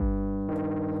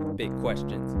Big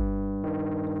questions,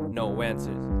 no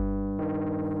answers.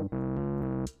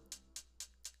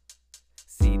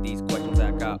 See these questions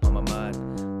I got on my mind,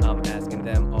 I'm asking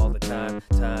them all the time.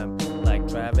 Time like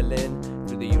traveling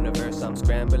through the universe, I'm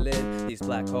scrambling these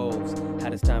black holes. How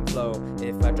does time flow?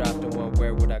 If I dropped in one,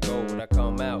 where would I go? Would I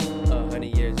come out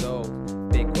 100 years old?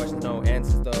 Big questions, no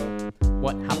answers though.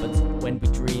 What happens when we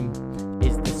dream?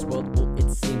 Is this world all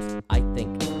it seems? I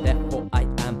think, therefore I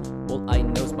am. All I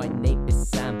know's my name is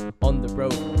Sam. On the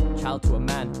road, child to a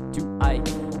man. Do I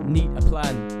need a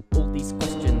plan? All these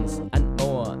questions and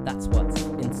more, that's what's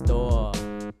in store.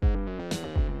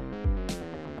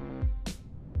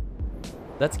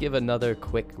 Let's give another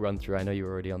quick run through. I know you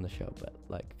were already on the show, but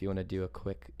like if you want to do a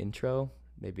quick intro,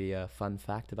 maybe a fun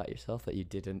fact about yourself that you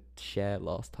didn't share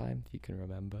last time, if you can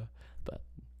remember. But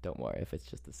don't worry if it's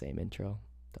just the same intro.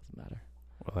 Doesn't matter.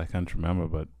 Well, I can't remember,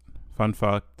 but fun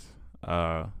fact,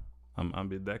 I'm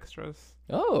ambidextrous.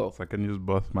 Oh, So I can use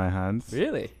both my hands.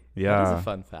 really? Yeah. That is a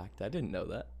fun fact. I didn't know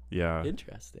that. Yeah.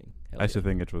 Interesting. Hell I used to yeah.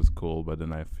 think it was cool, but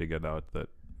then I figured out that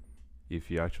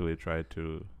if you actually try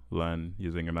to learn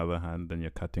using another hand, then you're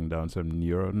cutting down some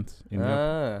neurons in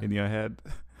your head.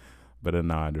 But then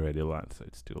now I'd already learned, so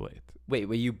it's too late. Wait,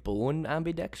 were you born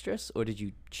ambidextrous, or did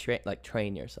you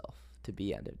train yourself to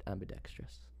be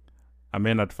ambidextrous? I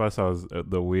mean, at first I was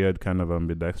the weird kind of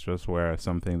ambidextrous where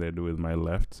something they do with my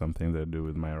left, something they do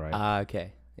with my right. Ah,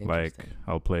 okay. Like Interesting.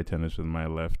 I'll play tennis with my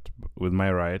left, with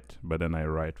my right, but then I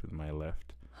write with my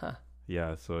left. Huh.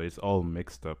 Yeah, so it's all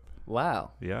mixed up.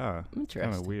 Wow. Yeah, kind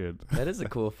Interesting. of weird. That is a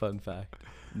cool fun fact.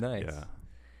 Nice. Yeah.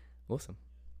 Awesome.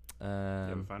 Do you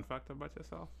have a fun fact about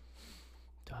yourself?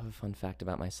 Do I have a fun fact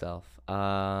about myself?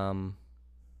 I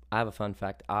have a fun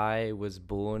fact. I was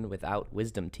born without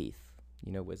wisdom teeth.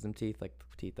 You know, wisdom teeth, like the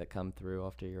teeth that come through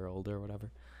after you're older or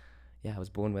whatever. Yeah, I was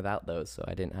born without those, so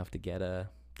I didn't have to get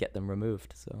them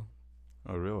removed. So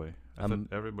Oh, really? I thought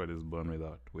everybody's born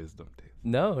without wisdom teeth.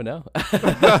 no.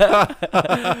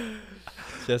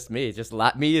 Just me.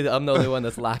 Me. I'm the only one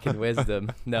that's lacking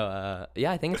wisdom. No.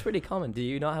 Yeah, I think it's pretty common. Do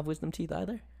you not have wisdom teeth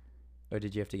either, or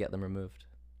did you have to get them removed?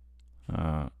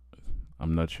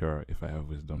 I'm not sure if I have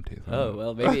wisdom teeth. or Oh, not.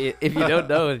 well, maybe if you don't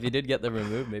know, if you did get them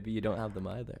removed, maybe you don't have them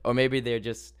either. Or maybe they're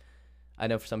just, I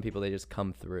know for some people they just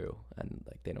come through and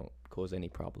like they don't cause any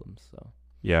problems. So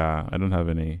Yeah, I don't have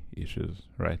any issues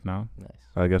right now. nice.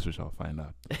 I guess we shall find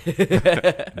out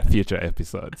in future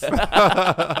episodes.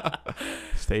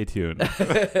 Stay tuned.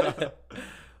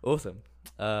 Awesome.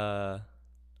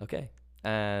 Okay.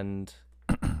 And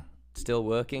still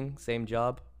working, same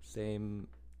job, same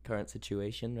current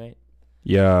situation, right?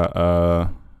 Yeah,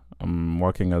 I'm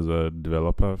working as a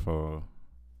developer for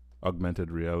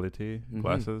augmented reality Mhm.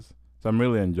 classes. So I'm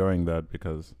really enjoying that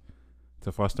because it's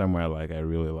the first time where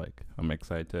I'm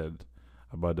excited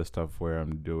about the stuff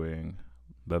I'm doing,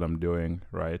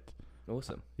 right?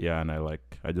 Awesome. Yeah, and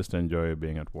I just enjoy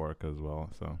being at work as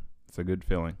well. So it's a good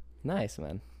feeling. Nice,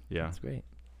 man. Yeah. That's great.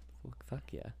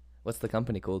 Fuck yeah. What's the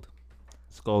company called?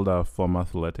 It's called Form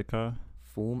Athletica.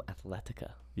 Form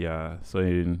Athletica. Yeah, so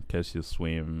in case you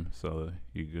swim, so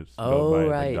you just Oh, go buy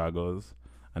right. the goggles,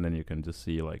 and then you can just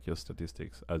see like your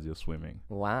statistics as you're swimming.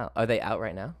 Wow. Are they out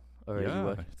right now? Or are you Yeah,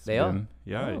 working? it's They are? been-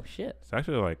 Yeah, Oh, shit. it's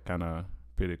actually like kind of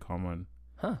pretty common.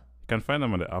 Huh. You can find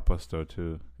them at the Apple Store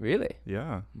too. Really?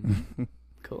 Yeah.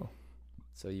 Cool.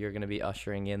 So you're going to be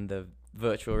ushering in the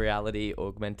virtual reality,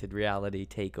 augmented reality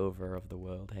takeover of the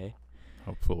world, hey?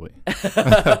 Hopefully.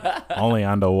 Only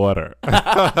underwater.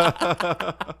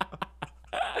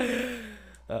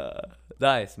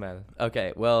 Nice, man.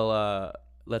 Okay, well,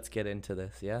 let's get into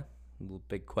this, yeah? Little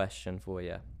big question for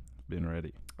you. Been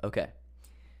ready. Okay.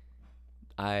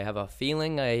 I have a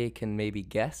feeling I can maybe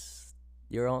guess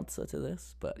your answer to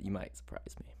this, but you might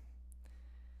surprise me.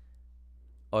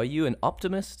 Are you an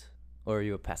optimist or are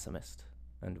you a pessimist?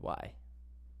 And why?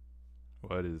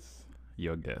 What is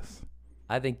your guess?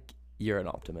 I think you're an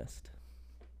optimist.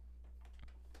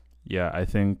 Yeah, I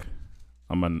think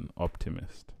I'm an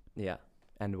optimist. Yeah.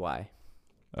 And why?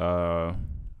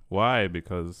 Why?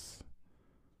 Because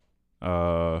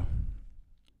I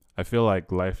feel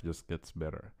like life just gets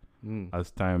better as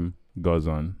time goes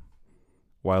on.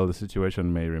 While the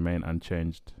situation may remain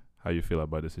unchanged, how you feel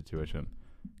about the situation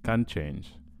can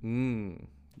change.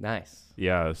 Nice.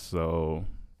 Yeah, so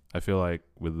I feel like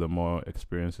with the more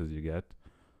experiences you get,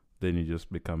 then you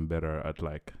just become better at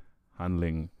like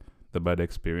handling the bad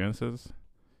experiences.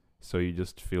 So you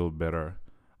just feel better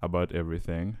about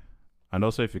everything. And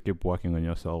also if you keep working on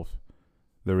yourself,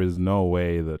 there is no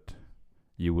way that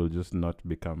you will just not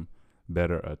become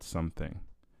better at something.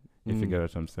 If you get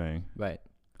what I'm saying. Right.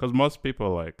 Because most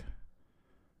people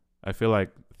I feel like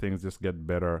things just get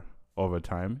better over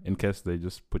time in case they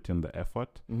just put in the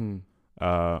effort. Mm-hmm.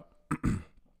 Uh,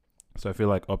 so I feel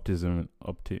like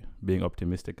being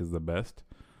optimistic is the best,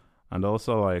 and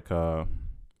also like so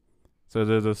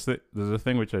there's a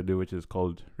thing which I do which is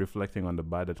called reflecting on the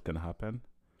bad that can happen.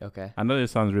 Okay. I know it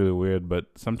sounds really weird, but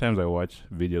sometimes I watch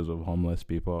videos of homeless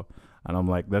people, and I'm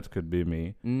like, that could be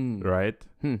me, right?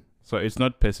 So it's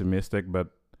not pessimistic, but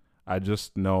I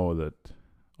just know that,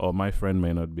 oh, my friend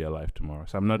may not be alive tomorrow.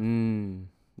 So I'm not,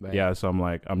 right. yeah, so I'm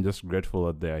like, I'm just grateful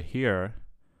that they're here.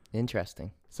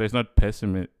 Interesting. So it's not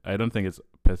I don't think it's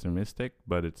pessimistic,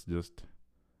 but it's just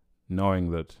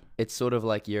knowing that. It's sort of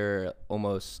like you're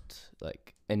almost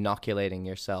like inoculating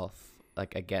yourself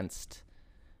like against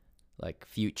like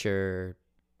future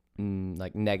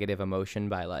like negative emotion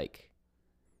by like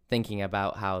thinking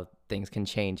about how things can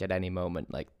change at any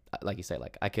moment. Like you say,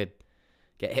 like I could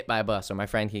get hit by a bus, or my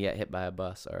friend can get hit by a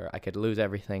bus, or I could lose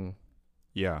everything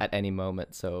at any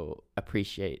moment. So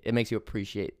it makes you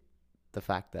appreciate the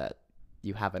fact that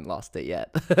you haven't lost it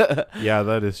yet. Yeah,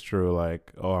 that is true.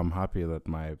 Like, oh, I'm happy that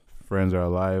my friends are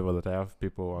alive, or that I have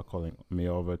people who are calling me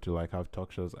over to like have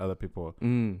talk shows. Other people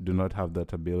do not have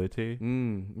that ability,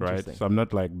 right? So I'm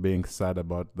not like being sad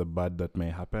about the bad that may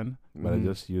happen, but I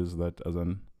just use that as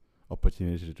an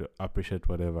opportunity to appreciate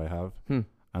whatever I have,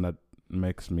 and that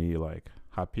makes me like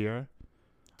happier.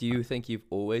 Do you think you've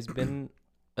always been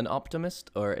an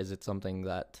optimist, or is it something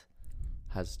that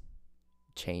has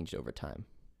changed over time?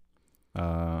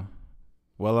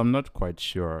 Well, I'm not quite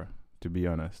sure, to be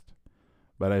honest,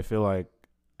 but I feel like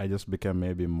I just became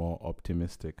maybe more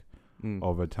optimistic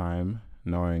over time,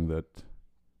 knowing that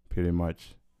pretty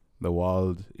much the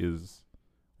world is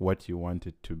what you want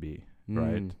it to be,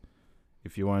 right?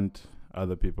 If you want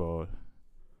other people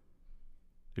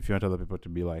to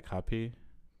be like happy,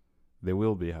 they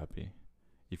will be happy.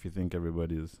 If you think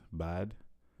everybody's bad,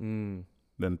 then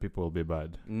people will be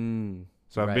bad.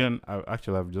 So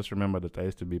I've just remembered that I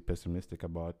used to be pessimistic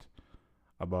about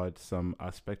some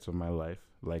aspects of my life,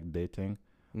 like dating.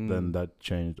 Then that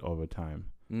changed over time.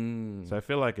 So I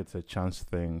feel like it's a chance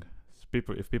thing.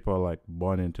 If people are like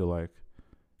born into like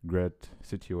great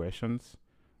situations,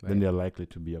 then they're likely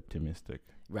to be optimistic.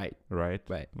 Right.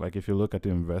 Like if you look at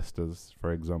investors,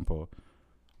 for example,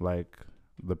 like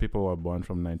the people who are born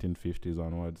from 1950s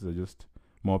onwards, they're just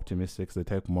more optimistic. They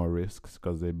take more risks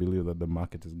because they believe that the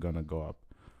market is gonna go up.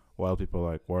 While people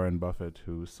like Warren Buffett,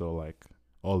 who saw like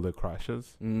all the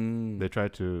crashes, they try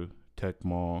to take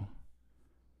more.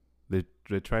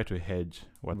 They try to hedge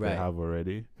what they have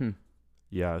already.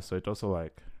 Yeah. So it's also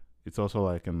like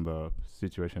in the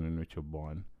situation in which you're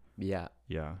born. Yeah.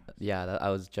 I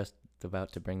was just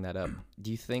about to bring that up.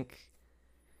 Do you think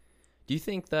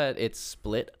that it's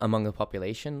split among the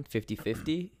population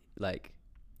 50-50, like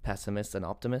pessimists and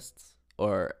optimists,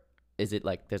 or is it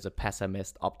like there's a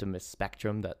pessimist optimist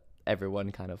spectrum that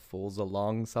everyone kind of falls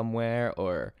along somewhere,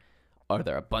 or are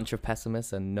there a bunch of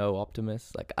pessimists and no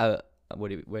optimists? Like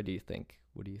where do you think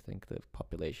the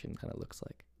population kind of looks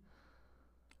like?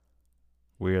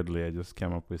 Weirdly, I just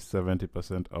came up with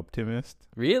 70% optimist.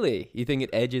 Really? You think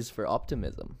it edges for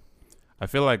optimism? I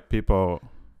feel like people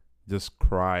just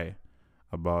cry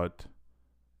about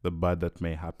the bad that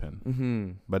may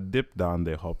happen. But deep down,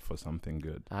 they hope for something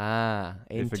good. Interesting.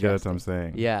 If you get what I'm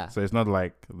saying. Yeah. So it's not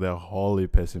like they're wholly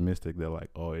pessimistic. They're like,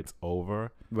 oh, it's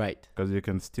over. Right. Because you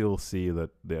can still see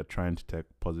that they're trying to take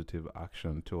positive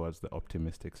action towards the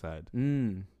optimistic side.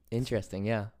 Interesting,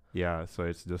 yeah. Yeah, so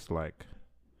it's just like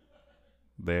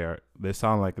they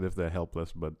sound like if they're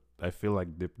helpless, but I feel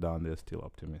like deep down they're still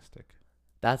optimistic.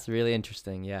 That's really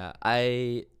interesting, yeah.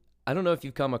 I don't know if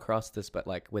you've come across this, but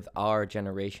like with our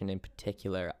generation in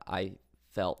particular, I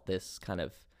felt this kind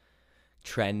of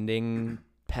trending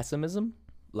pessimism,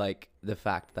 like the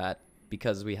fact that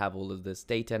because we have all of this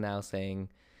data now saying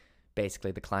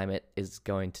basically the climate is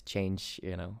going to change,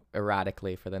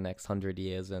 erratically for the next 100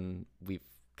 years, and we've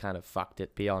kind of fucked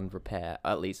it beyond repair,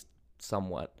 at least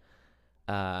somewhat.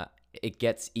 It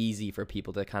gets easy for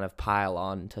people to kind of pile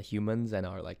on to humans and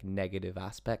our like negative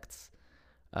aspects.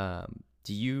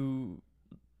 Do you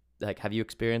have you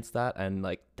experienced that, and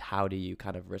like how do you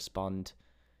kind of respond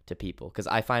to people? Because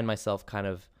I find myself kind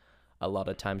of a lot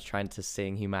of times trying to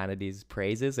sing humanity's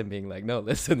praises and being like, no,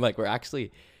 listen, like we're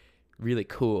actually really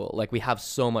cool. Like we have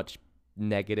so much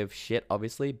negative shit,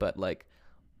 obviously, but like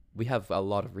we have a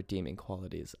lot of redeeming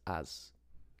qualities as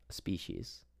a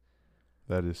species.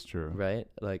 That is true. Right?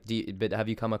 Like, but have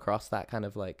you come across that kind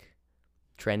of like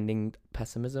trending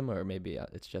pessimism, or maybe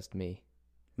it's just me?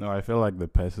 No, I feel like the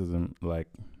pessimism, like,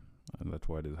 that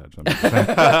word is hard.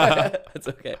 It's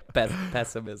okay.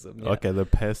 Pessimism. Yeah. Okay, the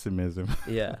pessimism.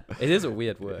 Yeah, it is a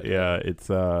weird word. Yeah, it's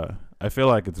I feel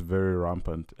like it's very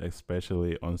rampant,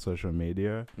 especially on social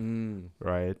media,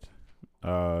 right?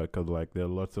 Because like there are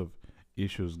lots of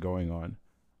issues going on,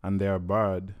 and they are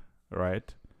bad,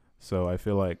 right? So I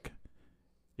feel like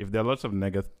if there are lots of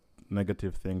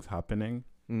negative things happening,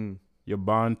 you're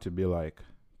bound to be like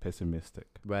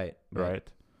pessimistic, Right. right?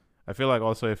 I feel like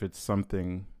also if it's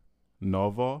something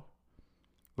novel,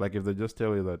 like if they just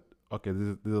tell you that, okay,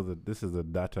 this is the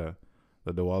data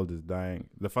that the world is dying.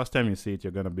 The first time you see it,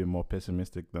 you're gonna be more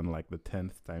pessimistic than like the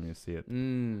 10th time you see it.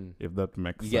 If that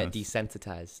makes You sense. get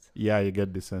desensitized. Yeah, you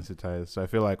get desensitized. So I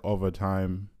feel like over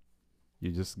time,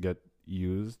 you just get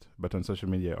used. But on social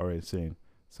media, you're already seeing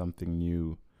something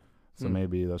new. So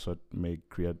maybe that's what may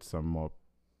create some more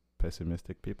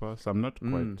pessimistic people. So I'm not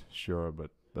quite sure, but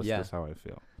that's just how I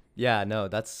feel. Yeah, no,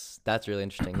 that's really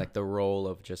interesting. Like the role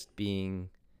of just being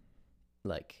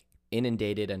like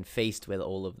inundated and faced with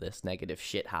all of this negative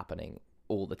shit happening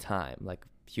all the time. Like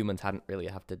humans hadn't really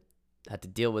had to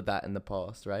deal with that in the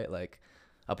past, right? Like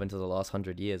up until the last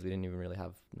 100 years, we didn't even really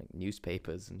have like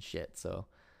newspapers and shit. So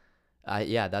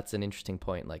that's an interesting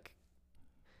point. Like,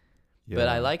 but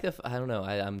I like I don't know.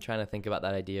 I'm trying to think about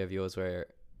that idea of yours where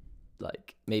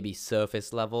like maybe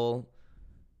surface level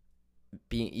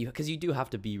being, because you do have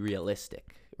to be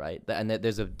realistic, right? And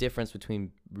there's a difference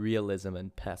between realism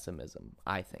and pessimism,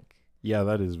 I think. Yeah,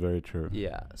 that is very true.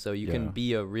 Yeah, so you can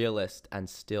be a realist and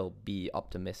still be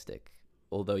optimistic,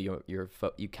 although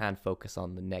you can focus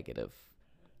on the negative.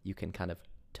 You can kind of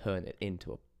turn it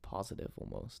into a positive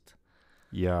almost.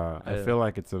 Yeah, I feel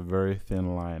like it's a very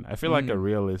thin line. I feel like a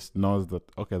realist knows that,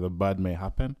 okay, the bad may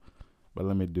happen, but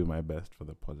let me do my best for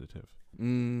the positive.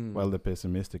 While the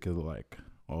pessimistic is like,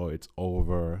 oh, it's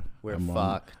over. We're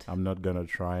fucked. I'm not going to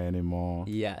try anymore.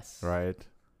 Yes. Right?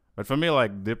 But for me,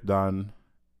 like, deep down,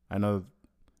 I know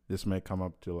this may come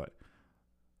up to like,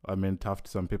 I mean, tough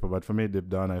to some people, but for me, deep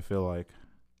down, I feel like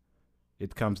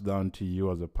it comes down to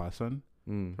you as a person,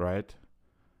 right?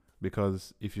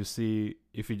 Because if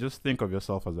you just think of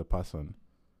yourself as a person,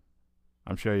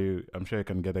 I'm sure you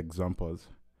can get examples.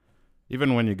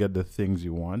 Even when you get the things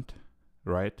you want,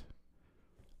 right?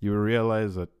 You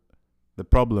realize that the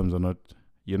problems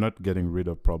you're not getting rid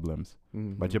of problems,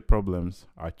 but your problems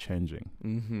are changing.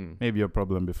 Maybe your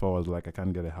problem before was like, I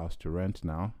can't get a house to rent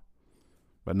now.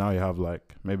 But now you have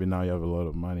maybe now you have a lot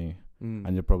of money.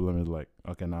 And your problem is like,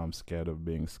 okay, now I'm scared of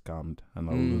being scammed and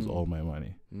I'll lose all my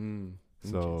money.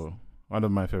 So one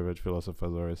of my favorite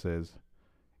philosophers always says,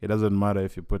 it doesn't matter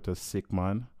if you put a sick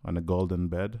man on a golden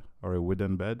bed or a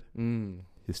wooden bed,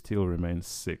 he still remains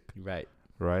sick.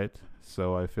 Right?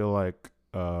 So I feel like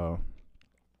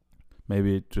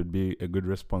maybe it would be a good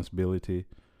responsibility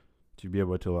to be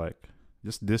able to like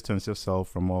just distance yourself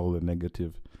from all the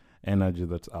negative energy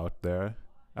that's out there.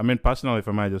 I mean, personally,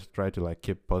 for me, I just try to like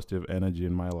keep positive energy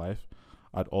in my life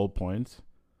at all points,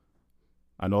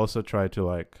 and also try to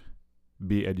like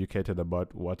be educated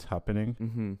about what's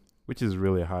happening, which is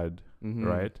really hard,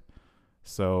 right?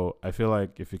 So I feel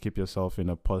like if you keep yourself in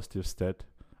a positive state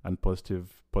and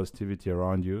positivity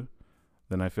around you,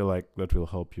 then I feel like that will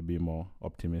help you be more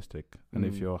optimistic. And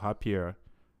if you're happier,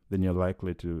 then you're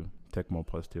likely to take more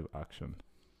positive action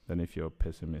than if you're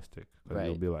pessimistic, because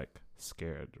you'll be like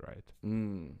scared, right?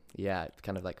 Yeah, it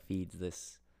kind of like feeds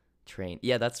this train.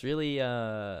 Yeah, that's really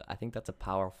I think that's a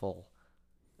powerful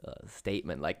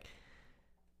statement. Like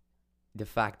the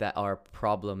fact that our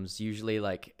problems usually,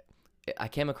 like, I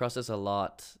came across this a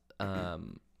lot.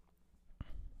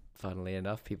 Funnily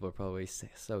enough, people are probably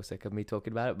so sick of me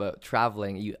talking about it, but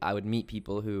traveling, I would meet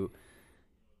people who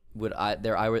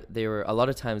they were a lot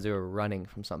of times they were running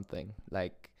from something.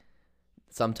 Like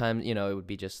sometimes, it would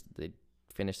be just they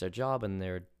finish their job and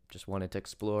they're just wanted to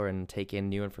explore and take in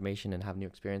new information and have new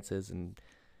experiences,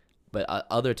 but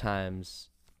other times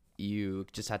you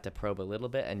just had to probe a little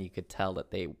bit and you could tell that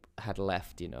they had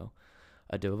left,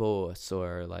 a divorce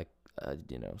or like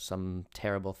some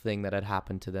terrible thing that had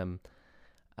happened to them,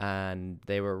 and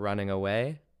they were running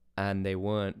away and they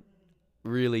weren't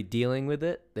really dealing with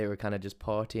it. They were kind of just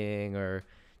partying or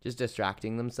just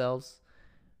distracting themselves.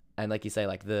 And like you say,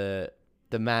 like the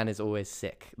man is always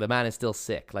sick. The man is still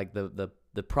sick. Like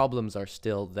the problems are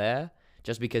still there.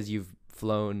 Just because you've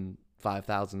flown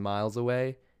 5,000 miles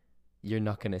away, you're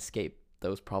not going to escape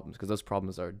those problems, because those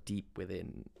problems are deep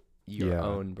within your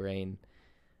own brain.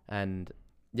 And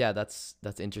yeah, that's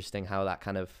interesting how that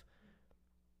kind of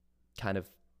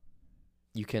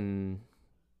you can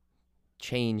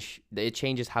change. It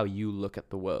changes how you look at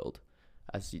the world,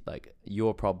 as like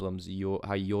your problems,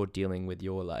 how you're dealing with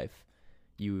your life.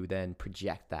 You then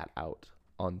project that out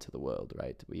onto the world,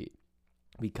 right?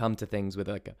 We come to things with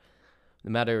like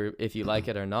no matter if you like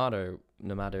it or not, or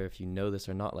no matter if you know this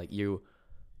or not, like you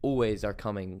always are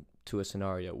coming to a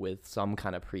scenario with some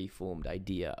kind of preformed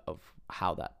idea of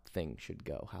how that thing should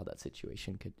go, how that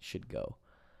situation should go.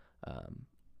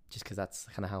 Just because that's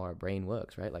kind of how our brain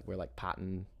works, right? Like we're like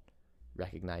pattern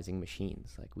recognizing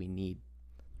machines. Like we need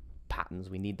patterns,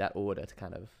 we need that order to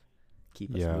kind of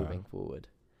keep us moving forward.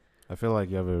 I feel like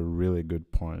you have a really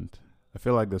good point. I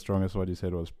feel like the strongest word you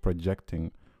said was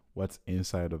projecting what's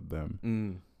inside of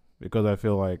them. Because I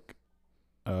feel like,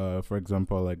 for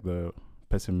example, like the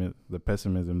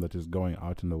pessimism that is going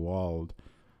out in the world,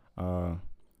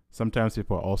 sometimes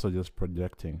people are also just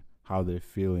projecting how they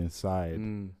feel inside,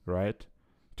 right?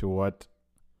 To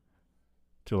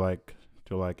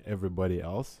everybody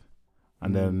else,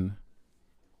 and then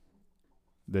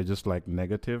they're just like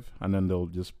negative, and then they'll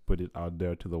just put it out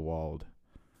there to the world,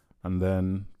 and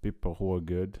then people who are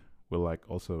good will like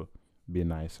also be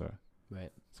nicer,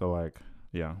 right? So like,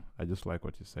 yeah, I just like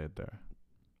what you said there.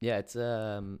 Yeah,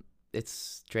 it's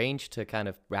strange to kind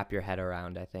of wrap your head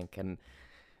around, I think, and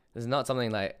it's not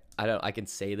something like I can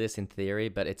say this in theory,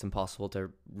 but it's impossible to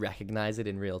recognize it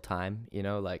in real time. You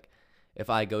know, like if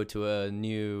I go to a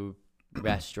new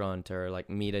restaurant or like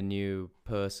meet a new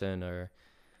person or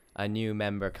a new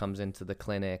member comes into the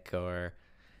clinic, or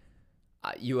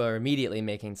you are immediately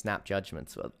making snap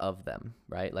judgments of them,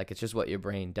 right? Like it's just what your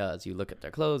brain does. You look at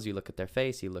their clothes, you look at their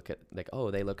face, you look at like,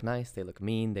 oh, they look nice, they look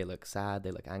mean, they look sad,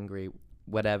 they look angry,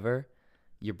 whatever.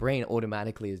 Your brain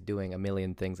automatically is doing a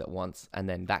million things at once, and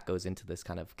then that goes into this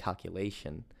kind of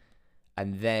calculation,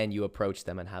 and then you approach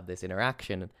them and have this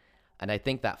interaction. And I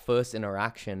think that first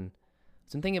interaction,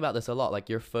 so I'm thinking about this a lot, like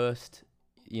your first,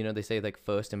 you know, they say like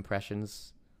first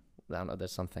impressions, I don't know,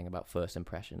 there's something about first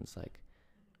impressions. Like,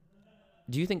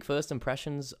 do you think first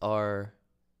impressions are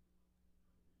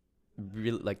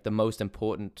really like the most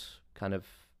important kind of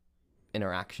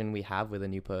interaction we have with a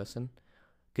new person?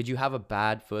 Could you have a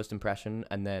bad first impression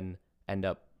and then end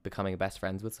up becoming best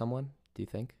friends with someone, do you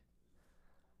think?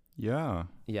 Yeah.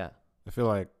 I feel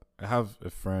like I have a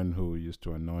friend who used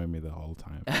to annoy me the whole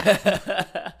time.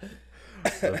 The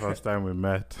first time we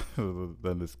met,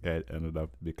 then this guy ended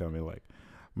up becoming like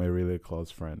my really close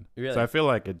friend. Really? So I feel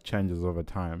like it changes over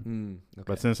time. Okay.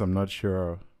 But since I'm not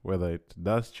sure whether it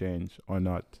does change or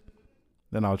not,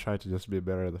 then I'll try to just be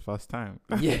better the first time.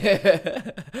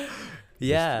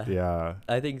 Yeah.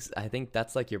 I think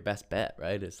that's like your best bet,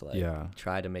 right? It's like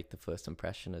try to make the first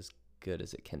impression as good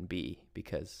as it can be,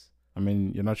 because I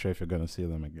mean, you're not sure if you're going to see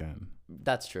them again.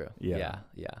 That's true. Yeah.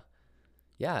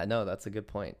 No, that's a good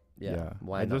point. Yeah.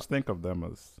 Why not? I just think of them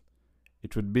as,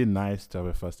 it would be nice to have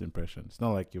a first impression. It's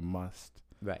not like you must.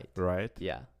 Right?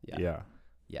 Yeah.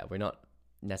 We're not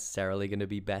necessarily going to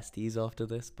be besties after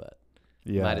this, but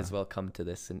might as well come to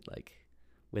this and like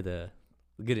with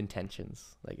good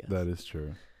intentions, I guess. That is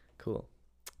true. Cool.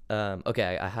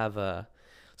 Okay, I have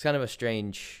it's kind of a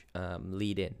strange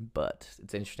lead in, but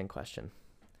it's an interesting question.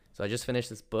 So I just finished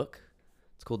this book.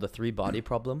 It's called The 3 Body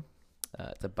Problem.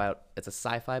 It's a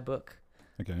sci-fi book.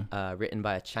 Okay. Written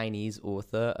by a Chinese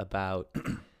author about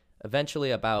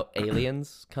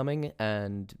aliens coming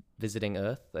and visiting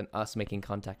Earth and us making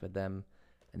contact with them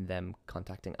and them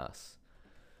contacting us.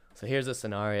 So here's a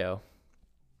scenario.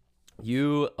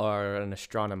 You are an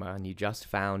astronomer and you just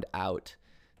found out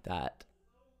that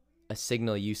a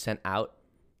signal you sent out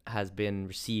has been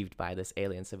received by this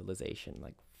alien civilization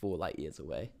like 4 light years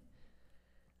away.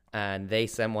 And they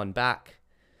send one back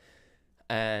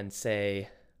and say,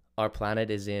 our planet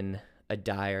is in a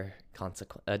dire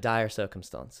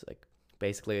circumstance. Like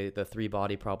basically the 3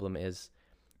 body problem is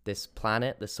this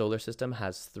planet, the solar system,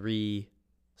 has 3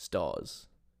 stars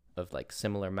of like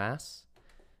similar mass,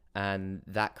 and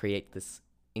that creates this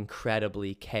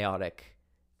incredibly chaotic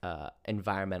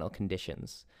environmental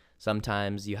conditions.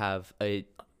 Sometimes you have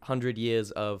 100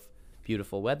 years of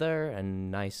beautiful weather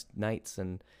and nice nights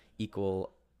and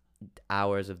equal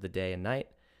hours of the day and night.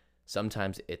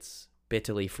 Sometimes it's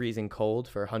bitterly freezing cold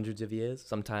for hundreds of years.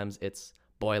 Sometimes it's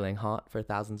boiling hot for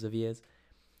thousands of years.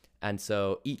 And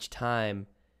so each time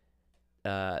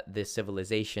this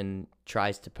civilization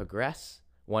tries to progress,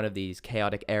 one of these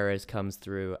chaotic errors comes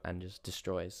through and just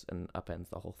destroys and upends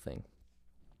the whole thing.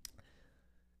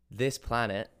 This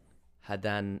planet had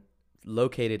then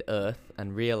located Earth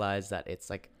and realized that it's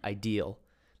like ideal.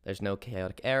 There's no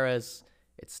chaotic errors.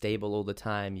 It's stable all the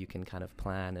time. You can kind of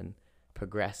plan and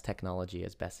progress technology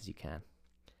as best as you can.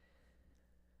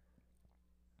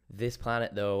 This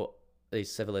planet, though,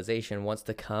 this civilization wants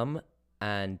to come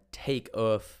and take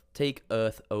Earth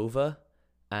over,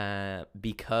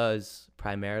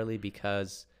 primarily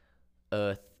because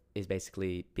Earth is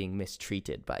basically being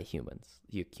mistreated by humans.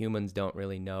 Humans don't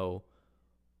really know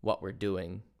what we're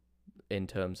doing in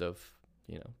terms of,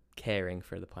 caring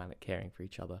for the planet, caring for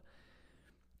each other.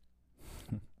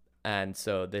 And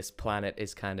so this planet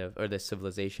is or this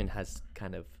civilization has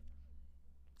kind of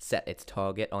set its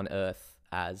target on Earth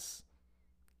as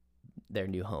their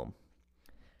new home.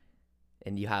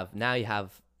 And you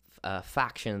have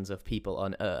factions of people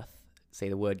on Earth. Say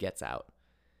the word gets out.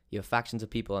 You have factions of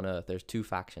people on Earth. There's two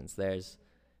factions. There's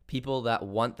people that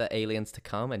want the aliens to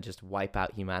come and just wipe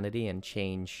out humanity and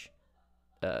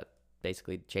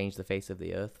basically change the face of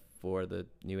the Earth for the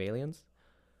new aliens.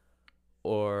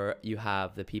 Or you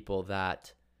have the people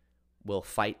that will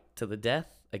fight to the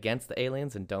death against the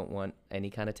aliens and don't want any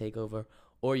kind of takeover.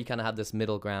 Or you kind of have this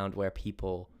middle ground where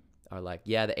people are like,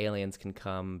 yeah, the aliens can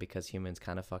come because humans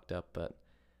kind of fucked up, but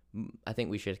I think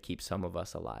we should keep some of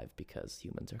us alive because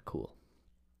humans are cool.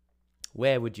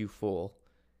 Where would you fall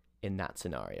in that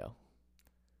scenario?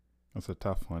 That's a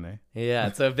tough one, eh? Yeah,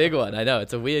 it's a big one. I know.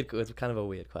 It's kind of a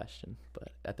weird question, but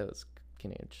I thought it was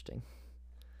kind of interesting.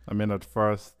 I mean, at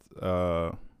first,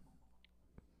 I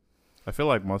feel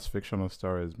like most fictional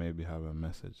stories maybe have a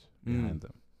message behind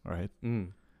them, right?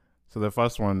 Mm. So the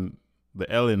first one,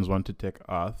 the aliens want to take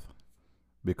Earth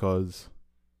because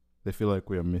they feel like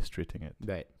we are mistreating it.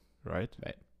 Right. Right?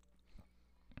 Right.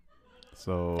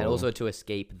 So and also to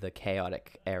escape the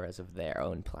chaotic eras of their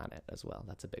own planet as well.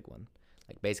 That's a big one.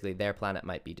 Like basically their planet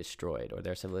might be destroyed or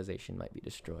their civilization might be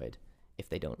destroyed if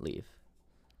they don't leave.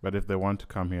 But if they want to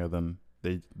come here, then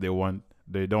they don't want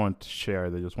to share,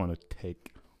 they just want to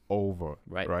take over.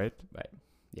 Right. Right? Right.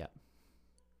 Yeah.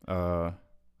 I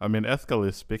mean,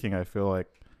 ethically speaking, I feel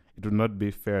like it would not be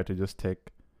fair to just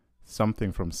take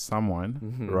something from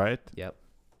someone, right? Yep.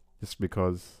 Just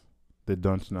because they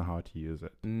don't know how to use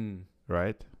it.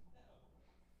 Right?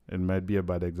 It might be a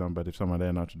bad example, but if someone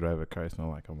doesn't know how to drive a car, it's not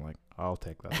like I'm like, I'll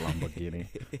take that Lamborghini.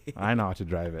 I know how to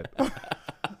drive it.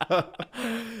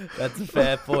 That's a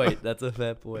fair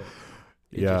point.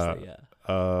 Yeah.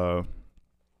 Yeah.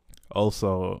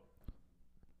 Also,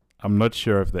 I'm not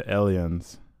sure if the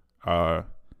aliens are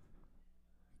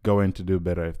going to do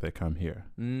better if they come here.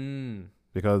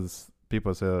 Because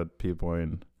people say that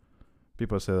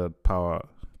power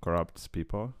corrupts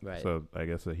people. Right. So I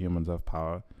guess the humans have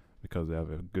power because they have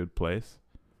a good place.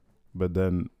 But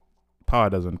then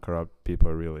power doesn't corrupt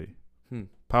people really.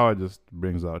 Power just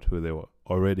brings out who they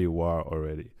already were.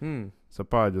 So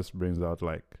power just brings out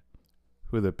like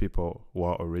who the people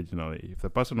were originally. If the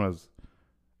person was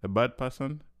a bad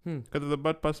person, because if the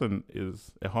bad person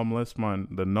is a homeless man,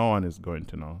 then no one is going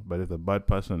to know. But if the bad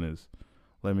person is,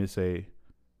 let me say,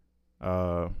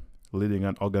 leading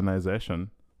an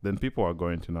organization, then people are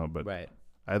going to know. But right.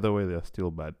 Either way, they're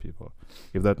still bad people,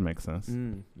 if that makes sense.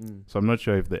 So I'm not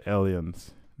sure if the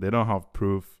aliens, they don't have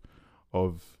proof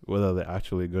of whether they're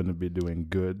actually going to be doing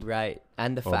good. Right.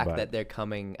 And the fact bad. that they're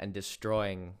coming and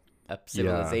destroying a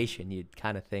civilization, you'd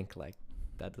kind of think like,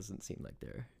 that doesn't seem like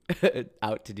they're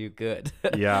out to do good.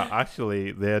 Yeah,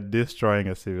 actually, they're destroying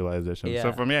a civilization. Yeah.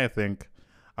 So for me, I think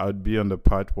I would be on the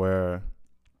part where,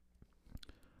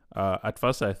 at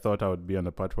first I thought I would be on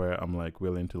the part where I'm like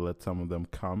willing to let some of them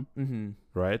come,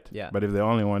 right? Yeah. But if they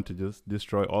only want to just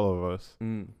destroy all of us,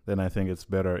 then I think it's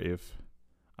better if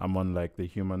I'm on like the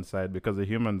human side, because the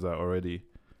humans are already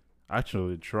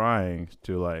actually trying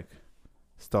to like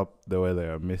stop the way they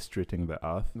are mistreating the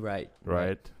earth. Right.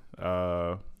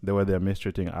 The way they're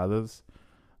mistreating others,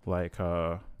 like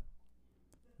the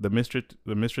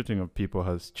mistreating of people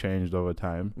has changed over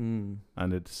time,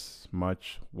 and it's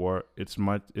much worse. It's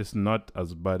not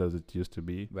as bad as it used to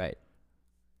be. Right.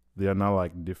 They are now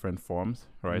like different forms,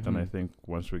 right? And I think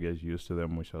once we get used to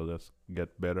them, we shall just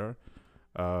get better.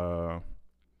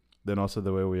 Then also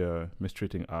the way we are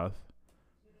mistreating Earth,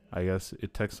 I guess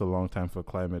it takes a long time for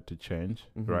climate to change,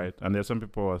 right? And there's some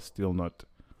people who are still not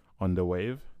on the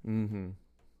wave.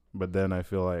 But then I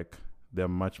feel like there are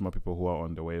much more people who are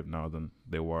on the wave now than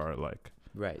they were like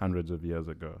hundreds of years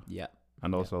ago. Yeah.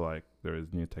 And also like there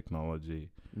is new technology,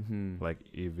 like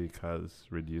EV cars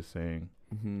reducing.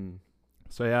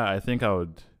 So yeah, I think I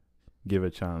would give a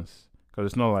chance, because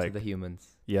it's not like to the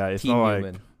humans. Yeah, it's Team not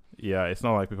human. like it's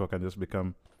not like people can just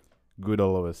become good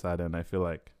all of a sudden. I feel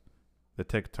like they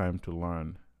take time to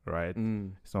learn, right?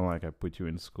 It's not like I put you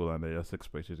in school and they just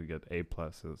expect you to get A+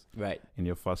 right in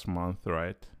your first month,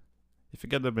 right? If you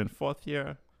get them in fourth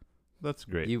year, that's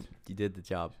great. You did the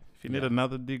job. If you need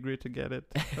another degree to get it,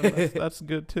 that's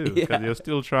good too, because you're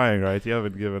still trying, right? You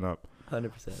haven't given up.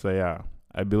 100%. So yeah,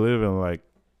 I believe in like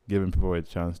giving people a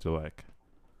chance to like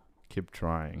keep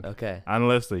trying. Okay.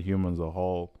 Unless the humans are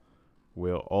whole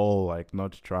we're all like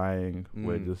not trying,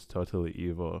 we're Mm. just totally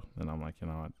evil, then I'm like, you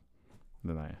know what?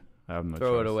 Then I have no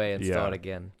Throw it choice. away and Yeah. start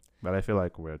again. But I feel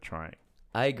like we're trying.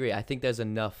 I agree. I think there's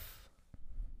enough.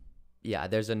 Yeah,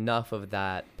 there's enough of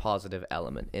that positive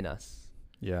element in us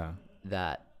Yeah.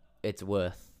 that it's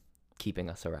worth keeping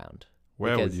us around.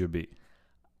 Where would Because- you be?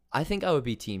 I think I would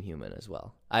be team human as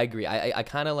well. I agree. I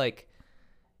kind of like,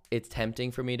 it's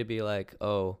tempting for me to be like,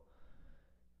 oh,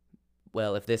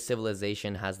 well, if this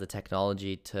civilization has the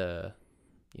technology to,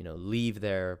 leave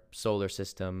their solar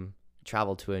system,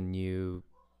 travel to a new,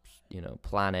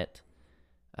 planet,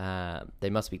 they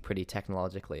must be pretty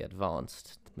technologically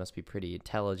advanced, must be pretty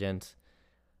intelligent,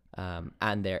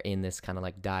 and they're in this kind of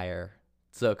like dire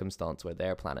circumstance where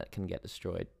their planet can get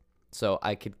destroyed. So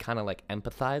I could kind of like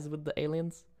empathize with the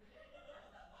aliens.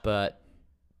 But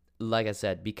like I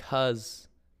said, because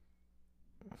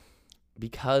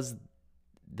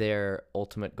their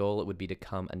ultimate goal, it would be to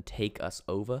come and take us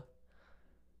over.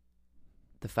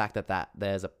 The fact that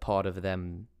there's a part of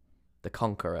them, the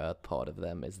conqueror part of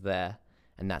them is there,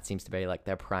 and that seems to be like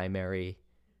their primary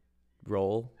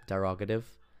role, derogative,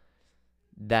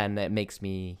 then it makes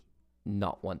me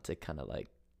not want to kind of like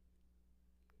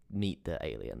meet the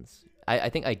aliens. I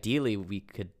think ideally we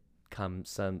could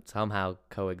somehow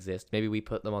coexist. Maybe we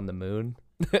put them on the moon.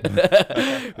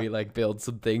 We like build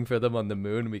something for them on the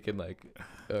moon. We can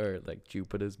or like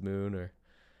Jupiter's moon, or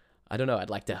I don't know. I'd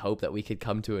like to hope that we could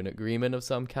come to an agreement of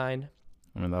some kind.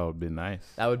 I mean, that would be nice.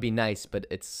 That would be nice, but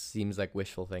it seems like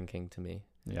wishful thinking to me,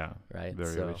 Yeah. right?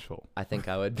 Very So wishful. I think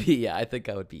I would be. Yeah, I think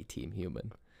I would be team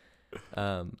human.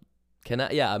 Can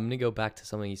I? Yeah, I'm gonna go back to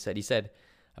something you said. You said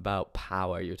about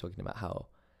power. You're talking about how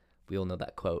we all know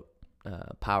that quote: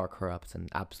 "Power corrupts, and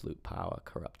absolute power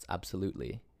corrupts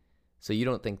absolutely." So you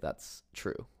don't think that's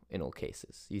true in all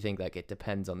cases? You think like it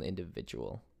depends on the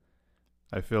individual?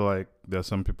 I feel like there's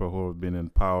some people who have been in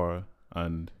power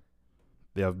and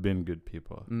they have been good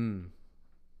people.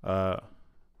 I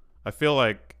feel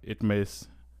like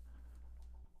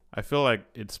I feel like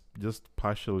it's just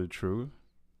partially true,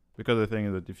 because the thing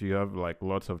is that if you have like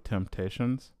lots of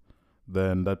temptations,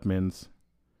 then that means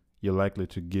you're likely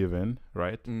to give in,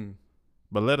 right?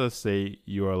 But let us say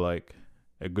you are like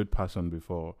a good person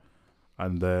before,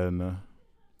 and then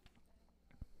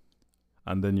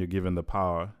you're given the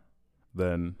power,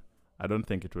 then I don't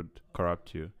think it would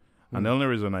corrupt you. And the only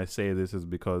reason I say this is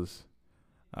because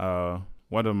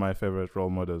one of my favorite role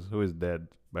models, who is dead,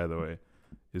 by the way,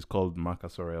 is called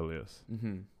Marcus Aurelius.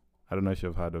 I don't know if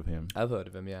you've heard of him. I've heard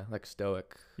of him, yeah, like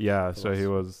Stoic. Yeah, so he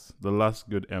philosopher. was the last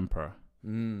good emperor.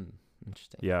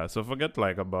 Interesting. Yeah, so forget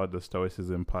like about the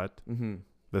Stoicism part. Mm-hmm.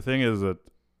 The thing is that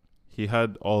he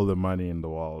had all the money in the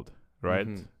world, right?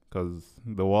 Mhm. Because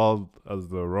the world, as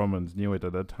the Romans knew it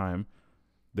at that time,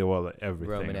 they were like everything,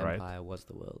 Roman right? Empire was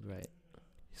the world, right?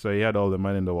 So he had all the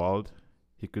money in the world.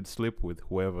 He could sleep with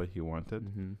whoever he wanted,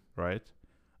 Mm-hmm. right?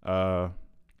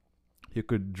 He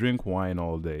could drink wine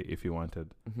all day if he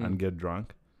wanted and get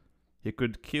drunk. He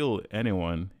could kill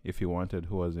anyone if he wanted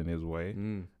who was in his way,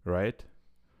 right?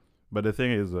 But the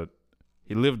thing is that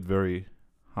he lived very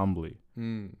humbly,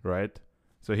 right?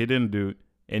 So he didn't do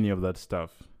any of that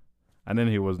stuff. And then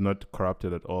he was not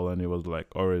corrupted at all, and he was like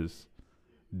always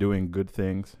doing good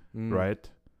things, right?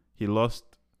 He lost,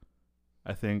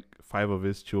 I think, 5 of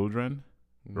his children,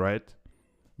 right?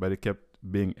 But he kept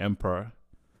being emperor.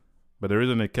 But the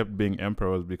reason he kept being emperor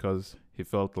was because he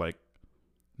felt like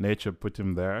nature put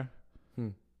him there,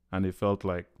 and he felt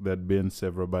like there'd been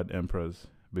several bad emperors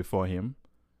before him,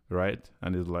 right?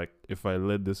 And he's like, if I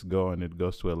let this go and it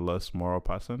goes to a less moral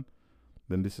person,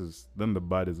 then the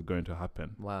bad is going to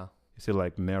happen. Wow. You see,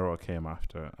 like Nero came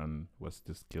after and was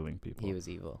just killing people. He was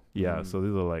evil. Yeah, so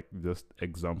these are like just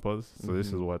examples. So this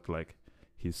is Mhm. what like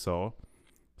he saw.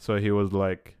 So he was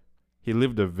like, he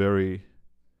lived a very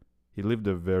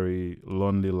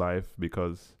lonely life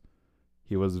because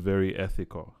he was very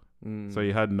ethical. So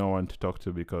he had no one to talk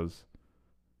to because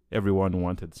everyone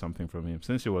wanted something from him,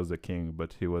 since he was the king.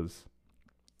 But he was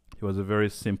a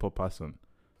very simple person,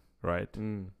 right?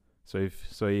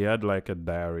 So he had like a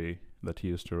diary that he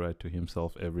used to write to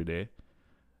himself every day.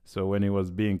 So when he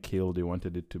was being killed, he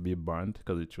wanted it to be burned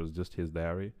because it was just his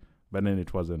diary. But then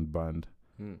it wasn't burned.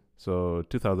 So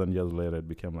 2,000 years later, it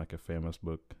became like a famous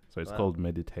book. So it's Wow. called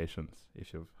Meditations,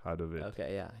 if you've heard of it.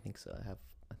 Okay, yeah, I think so.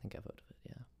 I think I've heard of it.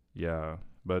 Yeah. Yeah,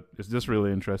 but it's just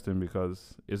really interesting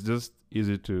because it's just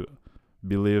easy to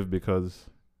believe because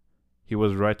he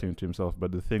was writing to himself,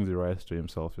 but the things he writes to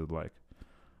himself is like,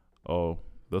 oh,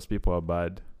 those people are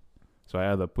bad, so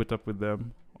I either put up with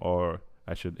them or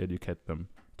I should educate them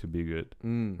to be good,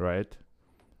 right?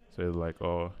 So it's like,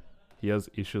 oh, he has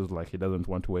issues like he doesn't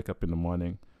want to wake up in the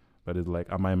morning, but it's like,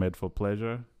 am I made for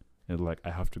pleasure? And it's like, I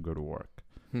have to go to work,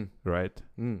 right?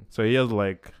 So he has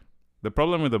like, the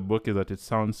problem with the book is that it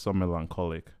sounds so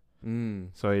melancholic.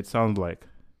 So it sounds like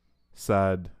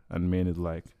sad, and mean is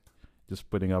like just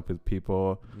putting up with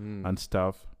people and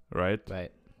stuff, right?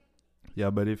 Right. Yeah,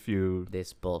 but if you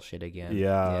This bullshit again.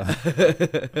 Yeah.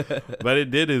 But it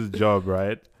did his job,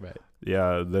 right? Right.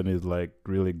 Yeah, then he's like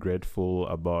really grateful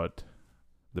about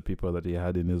the people that he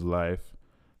had in his life.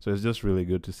 So it's just really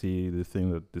good to see the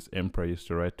thing that this emperor used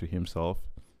to write to himself.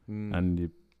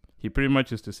 And he pretty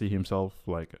much used to see himself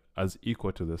like as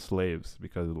equal to the slaves,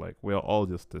 because like we're all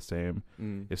just the same.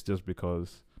 It's just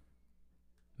because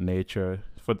nature,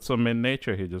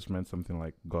 nature, he just meant something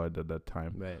like God at that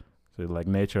time. Right. So like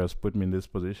nature has put me in this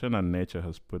position, and nature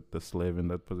has put the slave in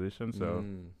that position. So,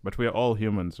 but we're all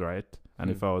humans, right? And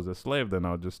if I was a slave, then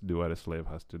I'll just do what a slave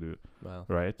has to do, Wow.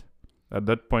 right? At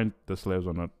that point, the slaves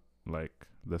were not like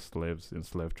the slaves in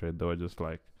slave trade; they were just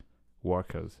like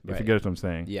workers. If you Right. get what I'm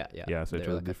saying? Yeah, yeah. Yeah. So it They're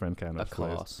was like a different kind a of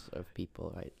slaves. class of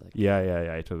people, right? Like Yeah.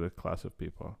 It was a class of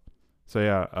people. So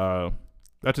yeah,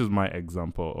 that is my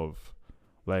example of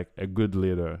like a good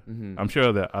leader. I'm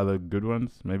sure there are other good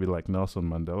ones, maybe like Nelson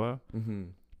Mandela.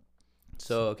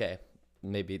 So okay,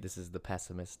 maybe this is the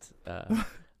pessimist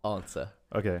answer.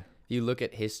 Okay. If you look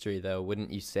at history, though,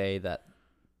 wouldn't you say that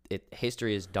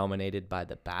history is dominated by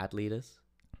the bad leaders,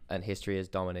 and history is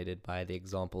dominated by the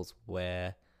examples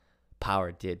where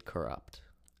power did corrupt,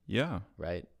 Yeah.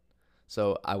 right?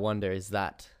 So I wonder, is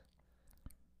that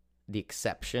the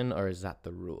exception or is that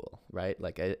the rule, right?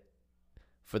 Like,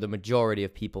 for the majority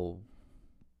of people,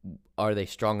 are they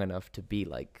strong enough to be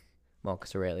like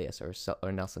Marcus Aurelius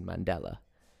or Nelson Mandela?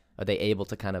 Are they able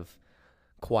to kind of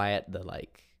quiet the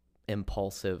like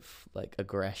impulsive, like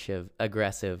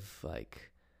aggressive like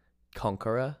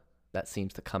conqueror that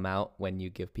seems to come out when you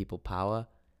give people power?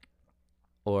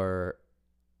 Or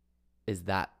is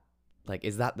that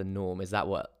the norm? Is that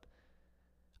what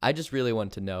I just really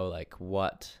want to know, like,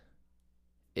 what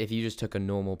if you just took a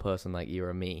normal person like you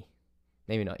or me?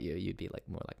 Maybe not you, you'd be like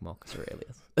more like Marcus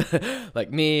Aurelius.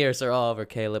 Like me or Sir Oliver,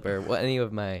 Caleb, or any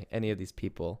of these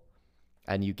people,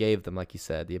 and you gave them, like you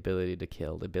said, the ability to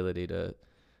kill, the ability to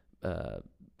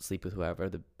sleep with whoever,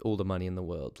 all the money in the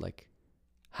world. Like,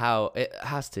 how it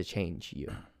has to change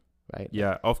you, right?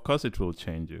 Yeah, of course it will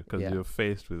change you, because Yeah. you're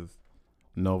faced with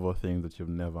novel things that you've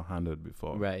never handled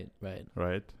before. Right.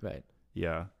 Right?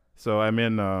 Yeah. So I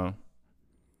mean,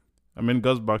 it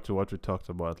goes back to what we talked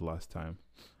about last time.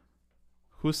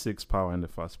 Who seeks power in the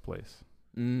first place?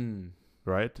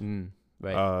 Right?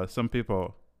 Right. Some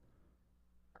people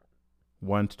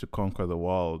want to conquer the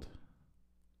world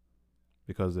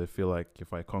because they feel like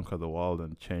if I conquer the world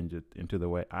and change it into the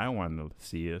way I want to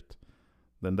see it,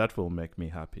 then that will make me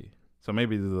happy. So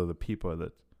maybe these are the people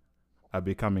that are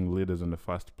becoming leaders in the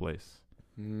first place.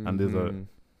 And these are,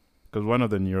 because one of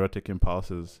the neurotic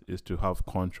impulses is to have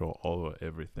control over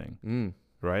everything,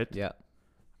 right? Yeah.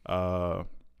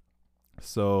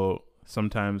 So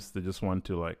sometimes they just want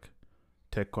to like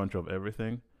take control of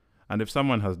everything. And if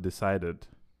someone has decided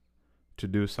to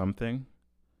do something,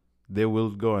 they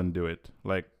will go and do it.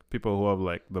 Like people who have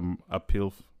like the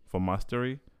appeal for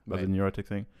mastery, that's Right. the neurotic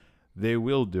thing, they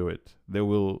will do it. They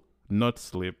will not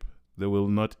sleep. They will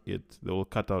not eat. They will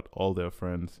cut out all their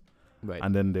friends. Right.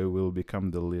 And then they will become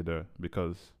the leader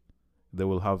because they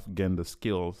will have gained the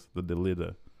skills that the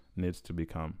leader needs to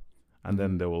become. And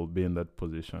then they will be in that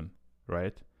position,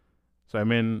 right? So, I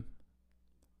mean,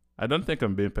 I don't think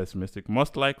I'm being pessimistic.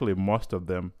 Most likely, most of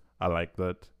them are like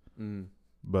that.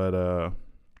 But,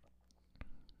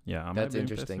 yeah. Am I That's being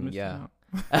interesting, pessimistic yeah.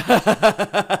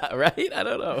 now? Right? I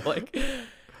don't know. Like,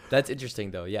 that's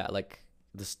interesting, though. Yeah, like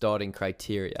the starting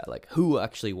criteria, like who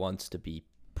actually wants to be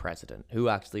president? Who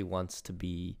actually wants to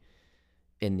be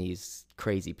in these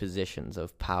crazy positions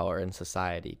of power in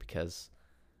society? Because,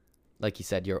 like you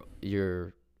said,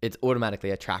 it's automatically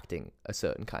attracting a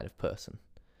certain kind of person.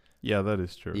 Yeah, that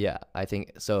is true. Yeah, I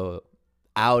think so.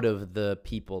 Out of the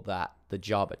people that the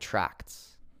job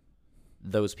attracts,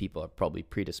 those people are probably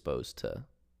predisposed to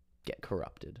get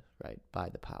corrupted, right, by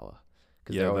the power,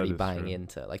 because Yeah, they're that already is buying true.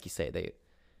 into, like you say,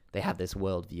 they have this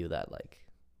worldview that like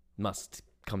must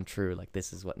come true. Like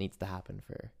this is what needs to happen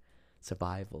for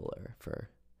survival or for,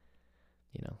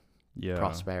 Yeah.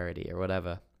 prosperity or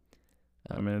whatever.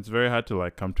 I mean, it's very hard to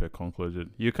like come to a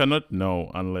conclusion. You cannot know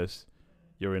unless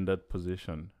you're in that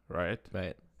position, right?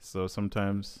 Right. So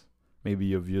sometimes maybe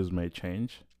your views may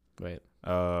change. Right.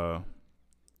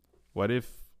 What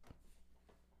if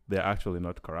they're actually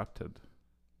not corrupted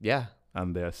Yeah.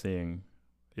 and they're seeing,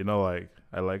 like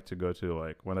I like to go to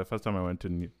like when the first time I went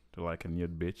to to like a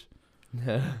nude beach.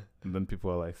 And then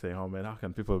people are like saying, "Oh man, how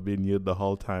can people be nude the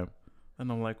whole time?"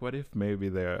 And I'm like, what if maybe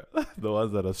they're the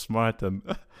ones that are smart and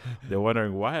they're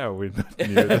wondering why are we not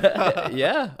nude?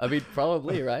 Yeah, I mean,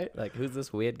 probably, right? Like, who's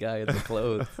this weird guy in the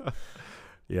clothes?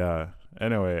 Yeah.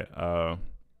 Anyway,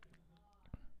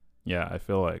 yeah, I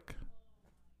feel like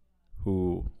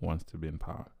who wants to be in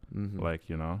power? Mm-hmm. Like,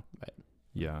 you know? Right.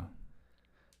 Yeah.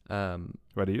 Um,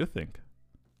 What do you think?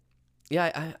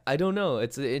 yeah, I don't know.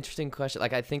 It's an interesting question.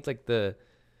 Like, I think like the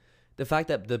fact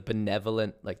that the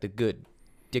benevolent, like the good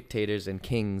dictators and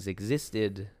kings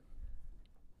existed,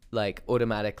 like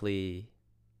automatically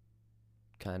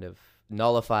kind of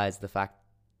nullifies the fact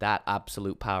that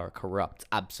absolute power corrupts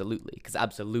absolutely, because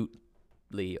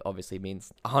absolutely obviously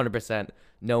means 100%,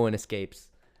 no one escapes.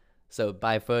 So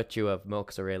by virtue of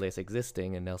Marcus Aurelius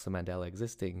existing and Nelson Mandela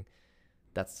existing,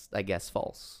 that's, I guess,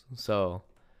 false. So,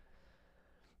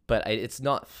 but it's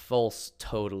not false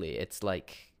totally. It's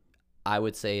like, I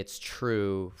would say it's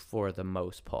true for the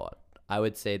most part. I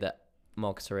would say that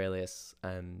Marcus Aurelius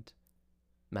and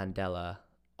Mandela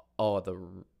are the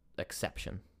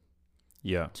exception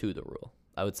Yeah. to the rule.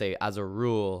 I would say as a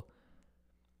rule,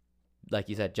 like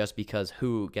you said, just because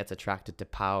who gets attracted to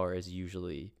power is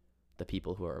usually the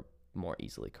people who are more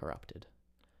easily corrupted.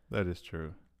 That is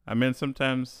true. I mean,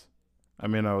 sometimes, I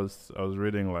was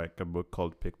reading like a book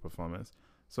called Peak Performance.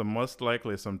 So most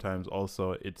likely sometimes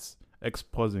also it's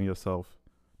exposing yourself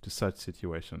to such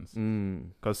situations.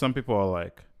 Because some people are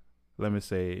like, let me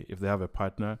say, if they have a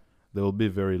partner, they will be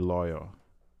very loyal,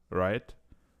 right?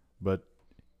 But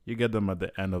you get them at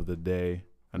the end of the day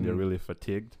and they're really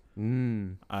fatigued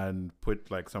and put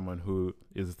like someone who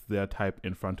is their type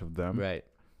in front of them. Right.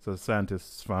 So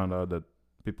scientists found out that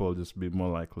people will just be more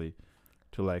likely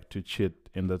to cheat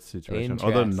in that situation.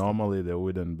 Although normally they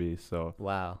wouldn't be. So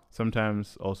wow.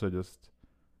 Sometimes also just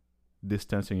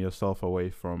distancing yourself away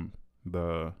from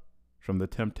the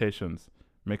temptations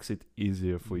makes it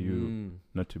easier for you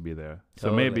not to be there.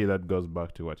 Totally. So maybe that goes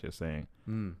back to what you're saying,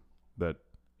 that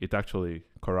it actually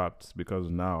corrupts because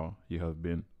now you have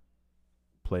been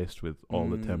placed with all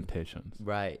the temptations.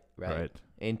 Right.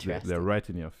 Interesting. They're right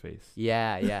in your face.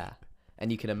 Yeah.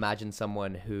 And you can imagine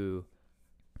someone who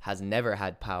has never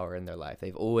had power in their life.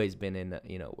 They've always been in,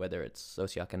 whether it's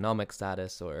socioeconomic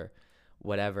status or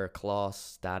whatever class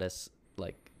status,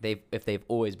 like if they've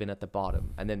always been at the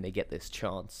bottom and then they get this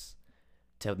chance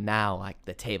to now, like,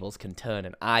 the tables can turn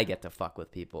and I get to fuck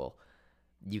with people,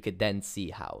 you could then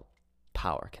see how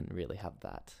power can really have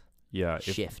that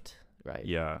shift, right?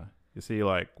 Yeah. You see,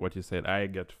 like what you said, I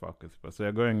get to fuck with people. So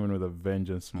you're going in with a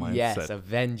vengeance mindset. Yes, a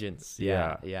vengeance.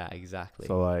 Yeah, exactly.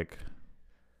 So, like,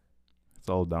 it's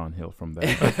all downhill from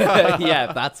there.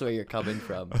 Yeah, that's where you're coming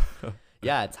from.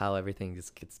 Yeah, it's how everything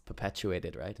just gets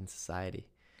perpetuated, right, in society.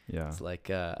 Yeah. It's like,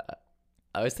 I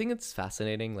always think it's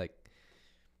fascinating, like,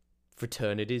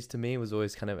 fraternities to me was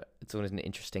always it's always an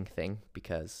interesting thing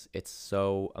because it's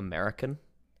so American,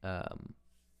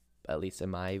 at least in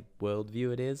my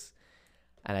worldview it is.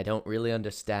 And I don't really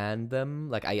understand them.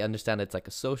 Like, I understand it's like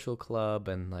a social club,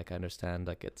 and like I understand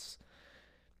like it's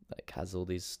like has all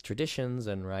these traditions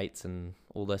and rights and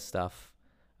all this stuff,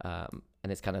 and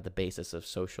it's kind of the basis of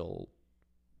social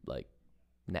like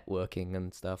networking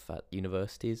and stuff at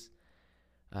universities.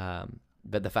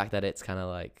 But the fact that it's kind of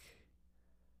like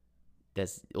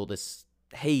there's all this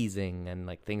hazing and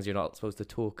like things you're not supposed to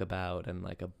talk about and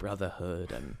like a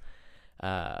brotherhood and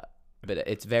but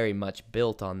it's very much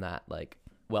built on that, like,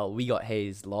 well, we got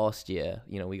hazed last year,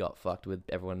 we got fucked with,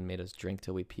 everyone made us drink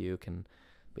till we puke and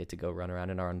we had to go run around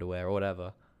in our underwear or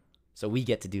whatever, so we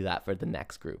get to do that for the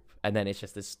next group, and then it's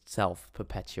just this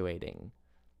self-perpetuating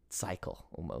cycle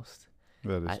almost.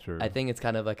 That is true. I think it's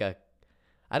kind of like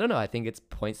I don't know, I think it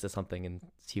points to something in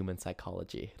human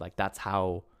psychology, like that's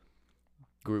how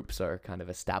groups are kind of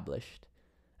established.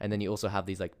 And then you also have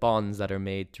these like bonds that are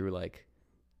made through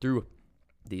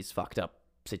these fucked up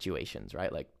situations,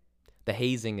 right? Like the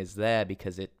hazing is there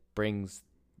because it brings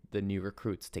the new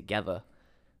recruits together,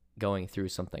 going through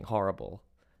something horrible,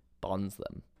 bonds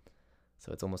them.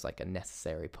 So it's almost like a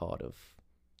necessary part of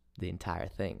the entire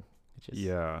thing. Which is,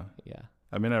 yeah.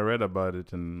 I mean, I read about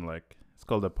it in like, it's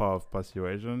called The Power of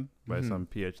Persuasion by some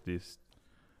PhD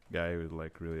guy who's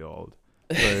like really old.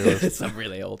 So some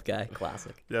really old guy,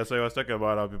 classic. Yeah, so he was talking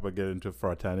about how people get into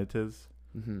fraternities.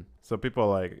 So people,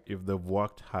 like, if they've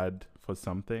worked hard for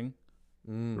something,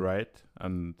 right,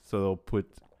 and so they'll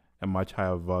put a much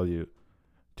higher value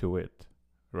to it,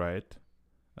 right,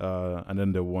 and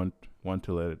then they won't want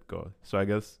to let it go. So I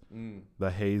guess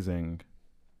the hazing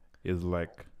is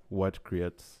like what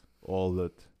creates all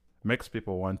that, makes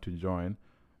people want to join,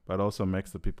 but also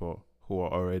makes the people who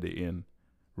are already in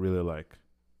really like,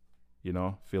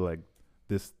 feel like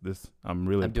this I'm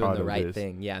really I'm doing proud the of right this.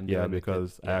 thing. Yeah, I'm Yeah, doing the good-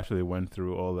 because I yeah. actually went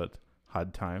through all that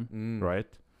hard time, Mm. right?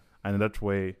 And in that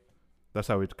way, that's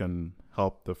how it can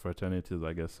help the fraternities,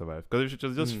 I guess, survive. Because if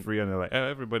it's just Mm. free and you're like, hey,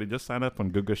 everybody just sign up on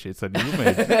Google Sheets and you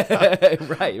made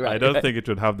right. I don't think it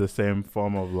would have the same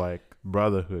form of like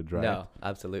brotherhood, right? No,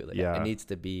 absolutely. Yeah. It needs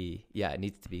to be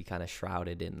kind of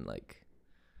shrouded in like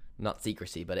not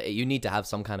secrecy, but you need to have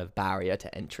some kind of barrier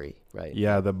to entry, right?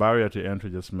 Yeah, the barrier to entry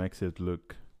just makes it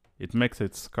makes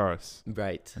it scarce.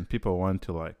 Right. And people want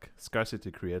to like,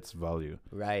 scarcity creates value.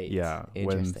 Right. Yeah. When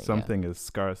Interesting, something is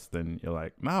scarce, then you're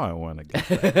like, now I want to get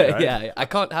that. Right? Yeah, I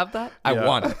can't have that. I Yeah.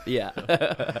 want it. Yeah.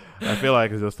 I feel like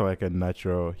it's just like a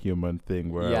natural human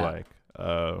thing where Yeah. like,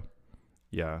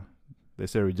 they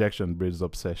say rejection breeds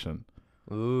obsession.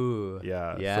 Ooh.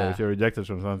 Yeah. So Yeah. if you're rejected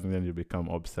from something, then you become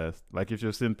obsessed. Like if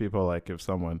you've seen people, like if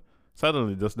someone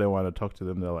suddenly just they want to talk to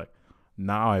them, they're like,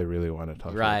 now I really want to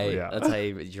talk Right. to them. Yeah. That's how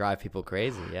you drive people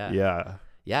crazy. Yeah. Yeah.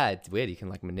 Yeah. It's weird. You can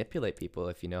like manipulate people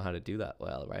if you know how to do that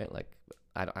well, right? Like,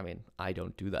 I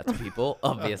don't do that to people.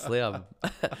 Obviously, I'm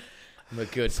a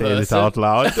good Say person. it out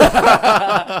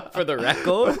loud. For the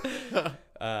record.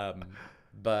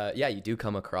 But yeah, you do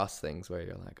come across things where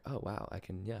you're like, oh wow, I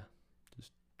can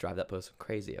just drive that person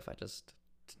crazy if I just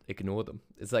ignore them.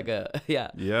 It's like a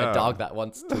Yeah. dog that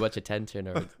wants too much attention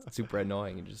or it's super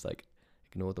annoying and just like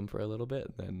ignore them for a little bit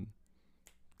and then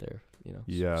they're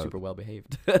Yeah. super well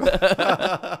behaved.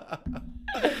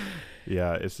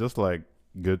 Yeah. It's just like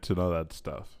good to know that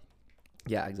stuff.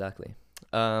 Yeah, exactly.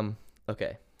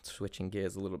 Okay, switching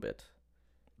gears a little bit.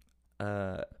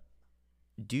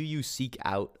 Do you seek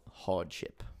out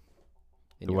hardship?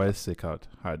 Do I seek out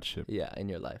hardship? Yeah, in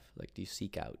your life. Like, do you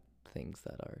seek out things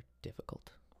that are difficult?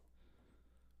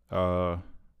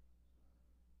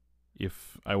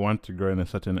 If I want to grow in a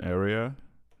certain area,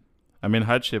 I mean,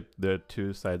 hardship, there are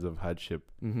two sides of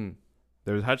hardship. Mm-hmm.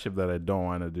 There's hardship that I don't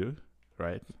want to do,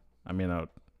 right? I mean, I would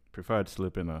prefer to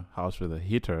sleep in a house with a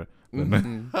heater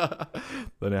than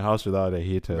a house without a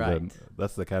heater. Right. Then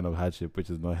that's the kind of hardship which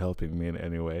is not helping me in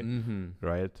any way, Mm-hmm.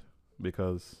 right?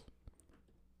 Because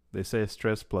they say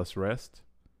stress plus rest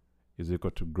is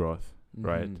equal to growth.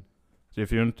 Right. Mm-hmm. So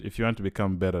if you want to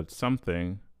become better at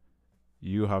something,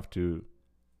 you have to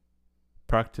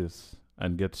practice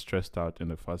and get stressed out in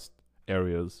the first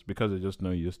areas because you're just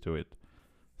not used to it.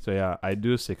 So yeah, I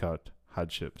do seek out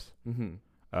hardships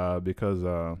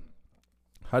because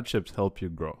hardships help you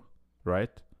grow, right?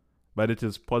 But it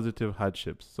is positive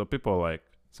hardships. So people like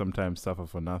sometimes suffer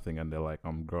for nothing and they're like,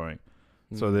 I'm growing.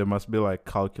 So there must be like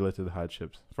calculated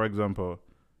hardships. For example,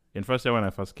 in first year when I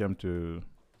first came to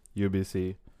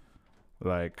UBC,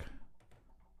 like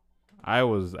I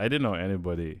didn't know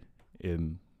anybody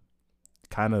in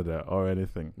Canada or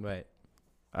anything. Right.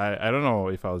 I don't know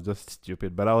if I was just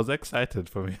stupid, but I was excited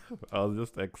for me. I was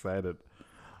just excited.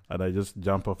 And I just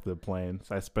jump off the plane.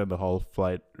 So I spent the whole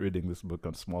flight reading this book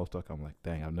on small talk. I'm like,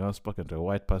 dang, I've never spoken to a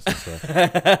white person, so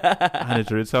I need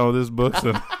to read some of these books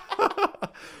and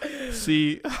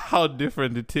see how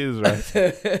different it is,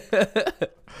 right?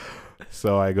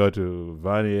 So I go to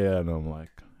Vanier and I'm like,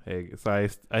 hey, so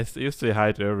I used to say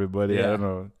hi to everybody. I Yeah. don't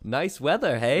know. Nice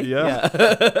weather, hey? Yeah.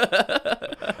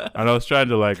 And I was trying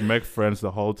to like make friends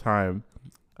the whole time.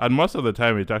 And most of the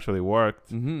time it actually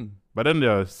worked. Mm-hmm. But then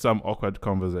there are some awkward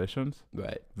conversations,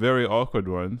 Right. very awkward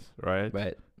ones, right?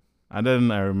 Right. And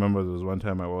then I remember there was one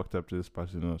time I walked up to this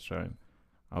person and I was trying.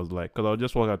 I was like, because I'll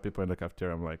just walk at people in the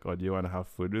cafeteria. I'm like, oh, do you want to have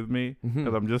food with me? Mm-hmm.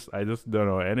 Because I just don't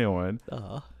know anyone.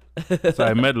 Oh. So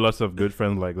I made lots of good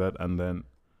friends like that. And then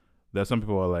there's some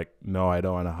people who are like, no, I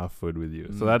don't want to have food with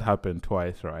you. So that happened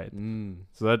twice, right?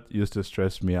 So that used to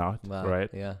stress me out, Wow. right?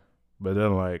 Yeah. But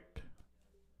then like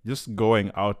just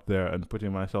going out there and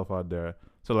putting myself out there.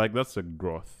 So like that's a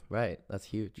growth. Right. That's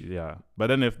huge. Yeah. But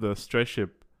then if the stress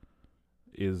ship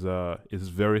is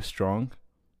very strong,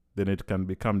 then it can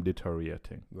become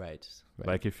deteriorating. Right. Right.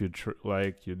 Like if you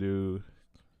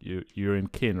you're in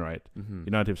kin, right? Mm-hmm.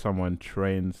 You know, if someone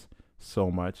trains so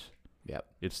much, Yep.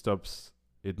 it stops.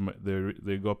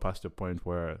 They go past a point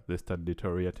where they start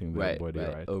deteriorating their body,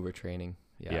 right? Overtraining.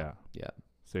 Yeah. Yeah.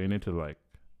 So you need to like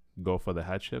go for the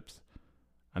hardships,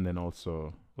 and then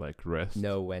also like rest.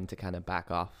 Know when to kind of back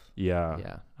off. Yeah.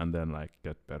 Yeah. And then like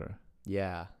get better.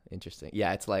 Yeah. Interesting.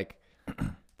 Yeah. It's like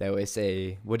they always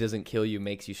say, what doesn't kill you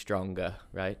makes you stronger,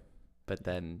 right? But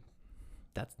then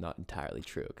that's not entirely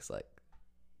true because like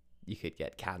you could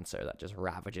get cancer that just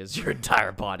ravages your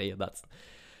entire body, and that's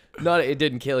not, it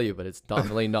didn't kill you, but it's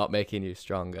definitely not making you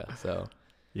stronger. So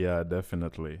Yeah,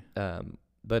 definitely.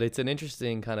 but it's an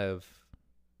interesting kind of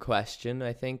question,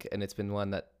 I think, and it's been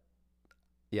one that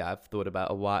I've thought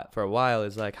about for a while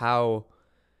is like how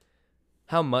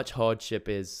much hardship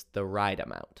is the right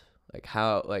amount. Like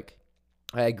how, like,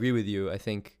 I agree with you. I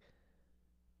think,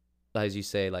 as you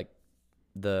say, like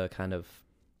the kind of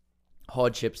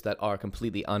hardships that are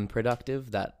completely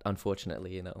unproductive that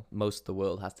unfortunately, you know, most of the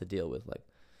world has to deal with, like,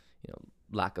 you know,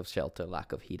 lack of shelter,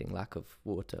 lack of heating, lack of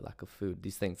water, lack of food,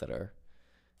 these things that are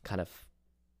kind of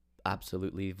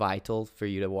absolutely vital for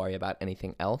you to worry about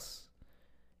anything else.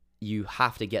 You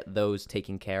have to get those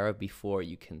taken care of before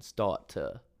you can start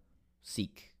to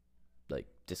seek like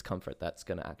discomfort that's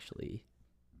going to actually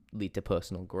lead to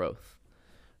personal growth,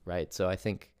 right? So I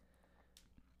think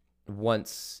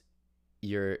once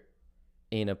you're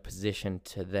in a position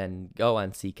to then go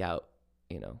and seek out,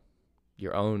 you know,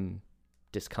 your own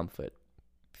discomfort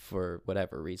for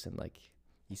whatever reason, like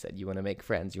you said, you want to make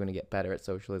friends, you want to get better at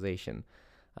socialization,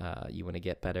 you want to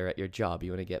get better at your job,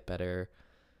 you want to get better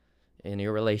in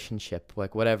your relationship,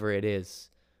 like whatever it is,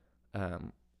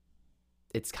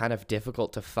 it's kind of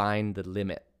difficult to find the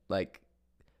limit. Like,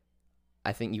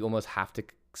 I think you almost have to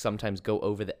sometimes go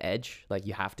over the edge. Like,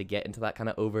 you have to get into that kind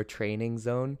of overtraining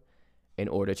zone in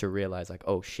order to realize, like,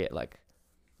 oh shit, like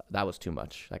that was too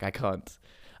much. Like, I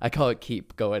can't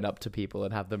keep going up to people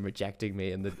and have them rejecting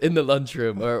me in the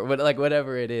lunchroom or like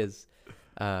whatever it is.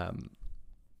 But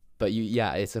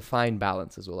it's a fine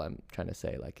balance is what I'm trying to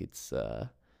say. Like, it's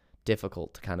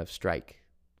difficult to kind of strike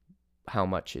how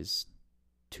much is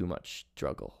too much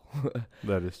struggle.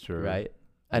 That is true. Right?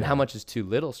 And how much is too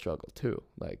little struggle too.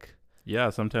 Like, yeah,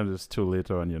 sometimes it's too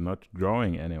little and you're not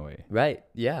growing anyway. Right.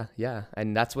 Yeah.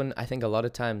 And that's when I think a lot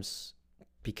of times,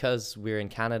 because we're in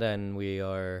Canada and we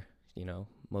are, you know,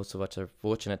 most of us are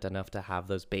fortunate enough to have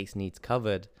those base needs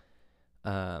covered.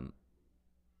 A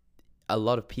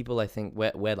lot of people, I think,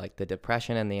 where like the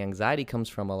depression and the anxiety comes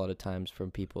from a lot of times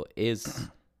from people is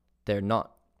they're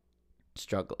not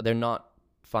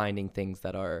finding things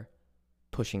that are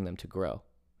pushing them to grow.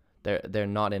 They're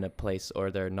not in a place,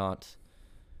 or they're not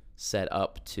set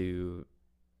up to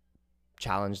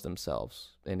challenge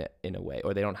themselves in a way,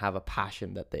 or they don't have a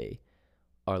passion that they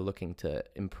are looking to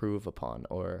improve upon,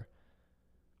 or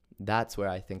that's where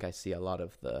I think I see a lot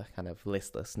of the kind of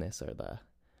listlessness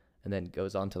and then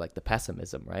goes on to like the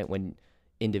pessimism, right? When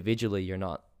individually you're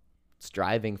not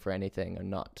striving for anything or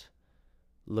not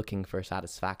looking for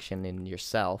satisfaction in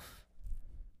yourself,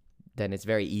 then it's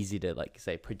very easy to, like,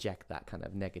 say, project that kind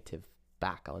of negative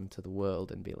back onto the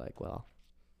world and be like, well,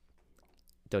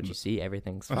 don't you see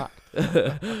everything's fucked?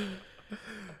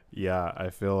 Yeah, I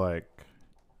feel like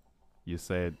you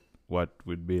said what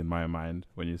would be in my mind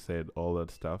when you said all that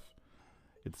stuff.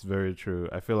 It's very true.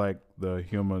 I feel like the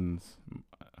humans,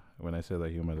 when I say the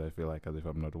humans, I feel like as if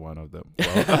I'm not one of them.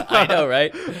 Well, I know,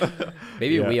 right?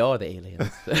 Maybe we are the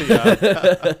aliens.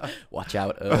 Watch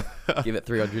out, Earth. Give it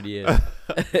 300 years.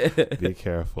 Be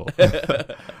careful.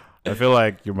 I feel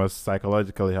like you must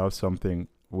psychologically have something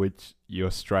which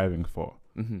you're striving for,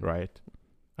 right?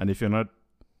 And if you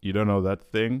don't know that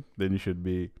thing, then you should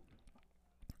be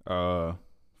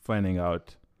finding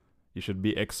out. You should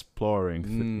be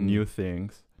exploring new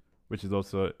things, which is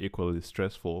also equally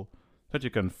stressful, so that you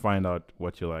can find out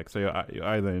what you like. So you're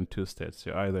either in two states.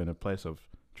 You're either in a place of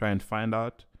try and find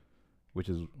out, which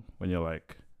is when you're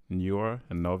like newer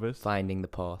and novice. Finding the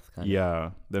path.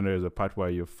 Yeah. Then there's a part where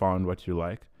you found what you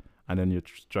like, and then you're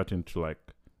starting to,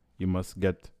 like, you must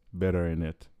get better in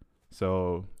it.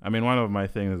 So, I mean, one of my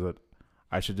things is that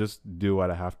I should just do what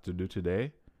I have to do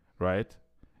today, right?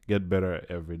 Get better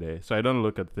every day. So I don't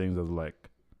look at things as like,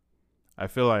 I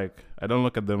feel like I don't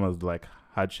look at them as like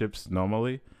hardships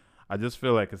normally. I just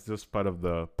feel like it's just part of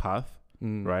the path,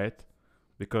 right?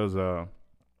 Because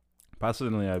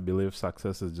personally, I believe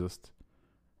success is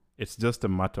it's just a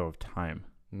matter of time,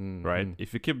 right?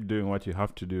 If you keep doing what you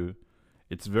have to do,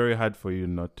 it's very hard for you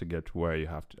not to get where you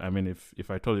have to. I mean, if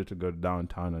I told you to go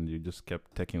downtown and you just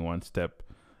kept taking one step,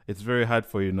 it's very hard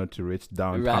for you not to reach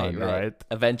downtown, right?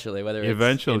 Eventually, whether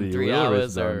it's in 3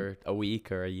 hours or a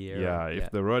week or a year. Yeah,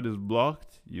 if the road is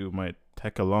blocked, you might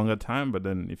take a longer time, but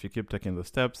then if you keep taking the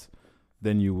steps,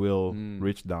 then you will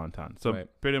reach downtown. So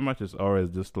pretty much it's always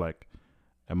just like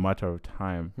a matter of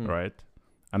time, right?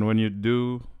 And when you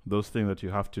do those things that you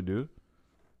have to do,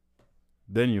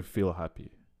 then you feel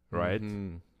happy, right?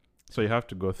 So you have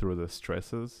to go through the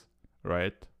stresses,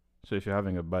 right? So if you're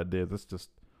having a bad day, that's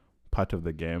just part of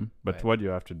the game. But what do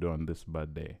you have to do on this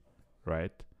bad day,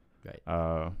 right?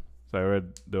 So I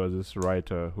read there was this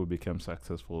writer who became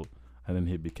successful and then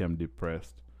he became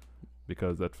depressed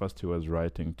because at first he was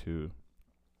writing to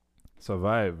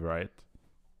survive, right?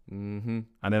 And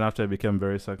then after he became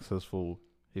very successful,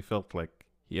 he felt like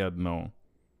he had no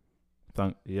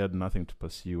he had nothing to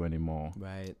pursue anymore.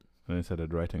 Right. And he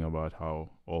started writing about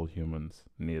how all humans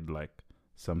need like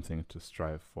something to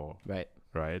strive for, Right.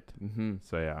 right? Mm-hmm.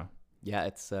 So yeah. Yeah,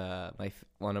 it's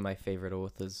one of my favorite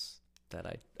authors that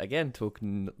I again talk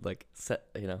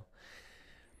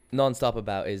nonstop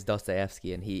about is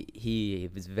Dostoevsky, and he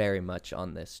was very much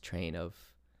on this train of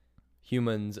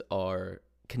humans are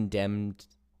condemned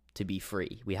to be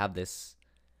free. We have this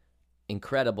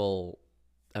incredible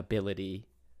ability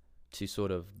to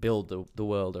sort of build the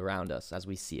world around us as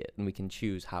we see it, and we can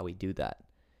choose how we do that.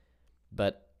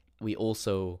 But we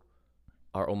also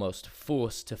are almost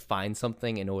forced to find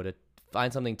something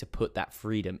to put that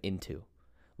freedom into.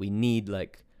 We need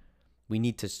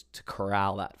to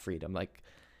corral that freedom, like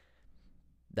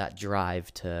that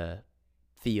drive to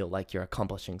feel like you're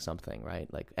accomplishing something, right?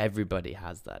 Like everybody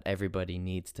has that. Everybody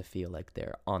needs to feel like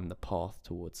they're on the path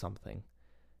towards something.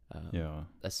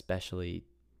 Especially,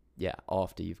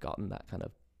 after you've gotten that kind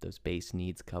of those base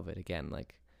needs covered again,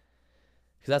 like,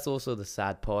 because that's also the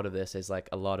sad part of this is like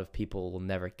a lot of people will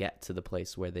never get to the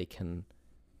place where they can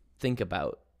think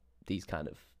about these kind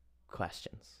of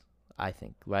questions, I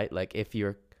think, right? Like if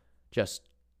you're just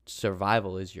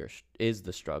survival is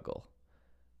the struggle,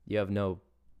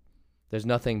 there's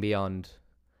nothing beyond,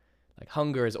 like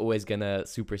hunger is always gonna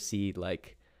supersede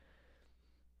like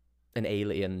an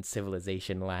alien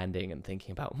civilization landing and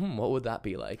thinking about what would that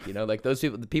be like, like those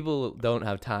people don't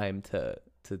have time to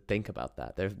think about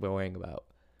that. They're worrying about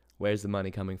where's the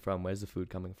money coming from, where's the food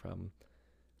coming from,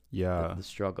 the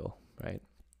struggle, right?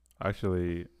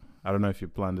 Actually, I don't know if you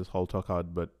planned this whole talk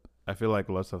out, but I feel like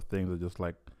lots of things are just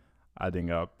like adding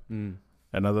up.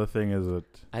 Another thing is that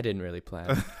I didn't really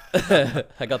plan.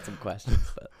 I got some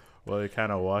questions, but well, it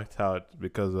kind of worked out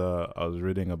because I was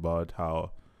reading about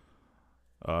how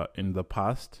in the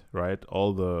past, right,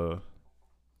 all the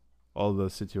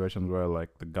situations where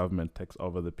like the government takes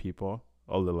over the people,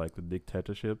 all the like the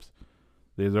dictatorships,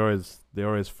 they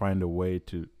always find a way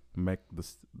to make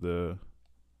the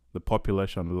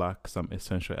population lack some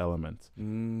essential elements.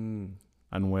 And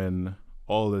when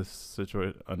all this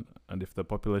situation and if the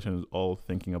population is all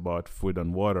thinking about food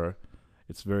and water,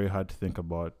 it's very hard to think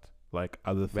about like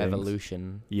other things.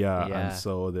 Revolution. Yeah, and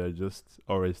so they're just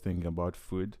always thinking about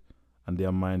food, and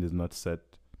their mind is not set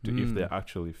to if they're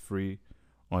actually free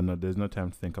or not. There's no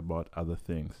time to think about other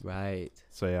things. Right.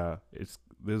 So yeah,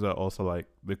 these are also like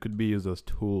they could be used as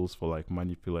tools for like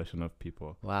manipulation of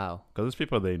people. Wow. Because these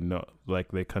people, they know,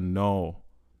 like they can know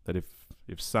that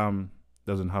if Sam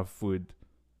doesn't have food,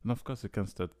 and of course, you can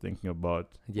start thinking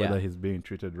about whether he's being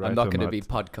treated right. I'm not going to be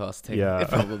podcasting. Yeah.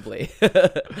 Probably.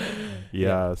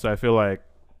 Yeah. So I feel like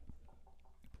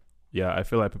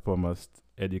people must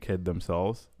educate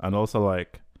themselves, and also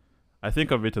like I think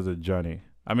of it as a journey.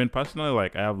 I mean, personally,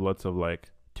 like I have lots of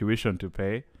like tuition to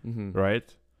pay,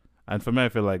 right? And for me, I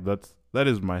feel like that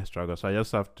is my struggle. So I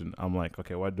just have to. I'm like,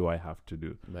 okay, what do I have to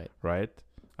do? Right?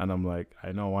 And I'm like,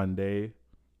 I know one day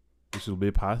this will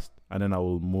be past, and then I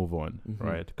will move on,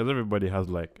 right? Because everybody has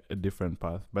like a different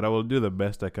path, but I will do the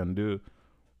best I can do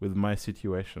with my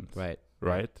situations,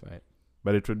 right?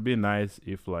 But it would be nice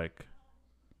if like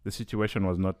the situation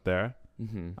was not there,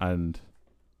 and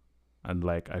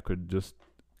like I could just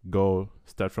go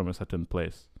start from a certain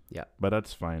place. Yeah, but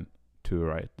that's fine too,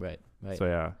 right? Right. So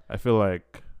yeah, I feel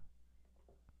like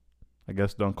I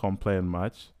guess don't complain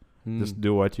much. Just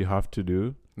do what you have to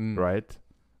do, right?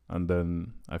 And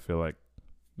then I feel like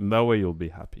in that way you'll be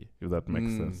happy, if that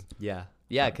makes sense. Yeah,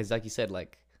 because like you said,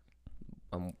 like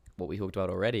what we talked about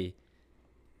already.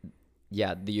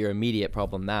 Yeah, your immediate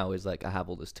problem now is like I have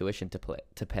all this tuition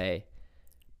to pay,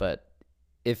 but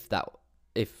if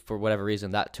for whatever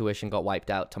reason that tuition got wiped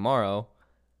out tomorrow,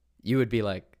 you would be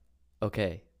like,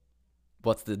 okay,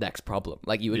 what's the next problem?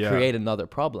 Like you would create another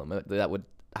problem that would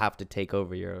have to take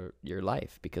over your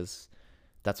life, because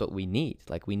that's what we need.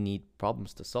 Like we need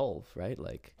problems to solve, right?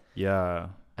 Like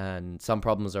and some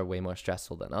problems are way more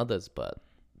stressful than others, but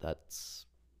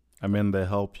I mean they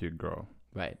help you grow.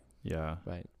 Right.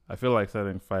 I feel like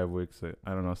starting 5 weeks,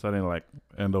 starting like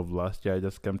end of last year, I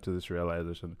just came to this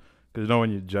realization. Because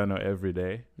when you journal every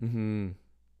day, I'm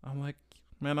like,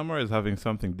 man, I'm always having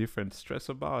something different to stress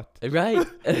about. Right.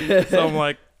 So I'm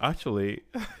like, actually,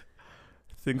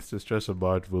 things to stress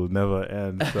about will never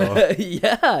end. So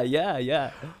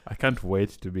yeah. I can't wait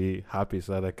to be happy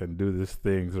so that I can do these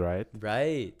things, right?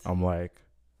 Right. I'm like,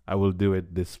 I will do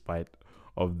it despite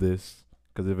of this.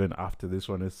 Because even after this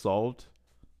one is solved,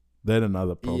 then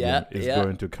another problem is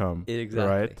going to come.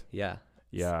 Exactly. Right? Yeah.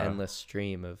 Yeah. It's endless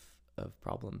stream of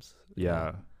problems.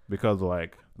 Yeah. Because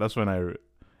like that's when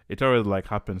it always like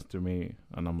happens to me,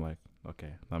 and I'm like,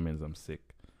 okay, that means I'm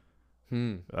sick.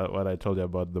 Hmm. What I told you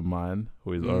about the man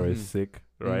who is always Mhm. sick,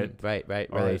 right? Right.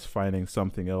 Always finding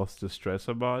something else to stress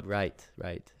about. Right.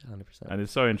 100%. And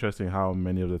it's so interesting how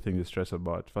many of the things you stress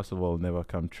about, first of all, never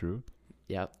come true.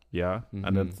 Yep. Yeah.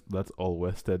 And Mhm. that's all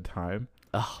wasted time.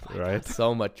 Oh my Right? God,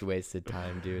 so much wasted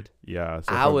time, dude. Yeah.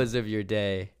 So Hours of your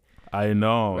day. I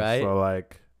know. Right? So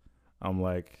like, I'm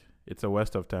like, it's a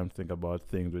waste of time to think about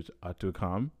things which are to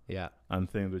come Yeah. and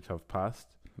things which have passed.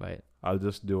 Right. I'll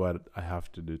just do what I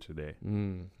have to do today.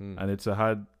 Mm-hmm. And it's a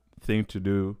hard thing to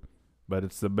do, but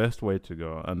it's the best way to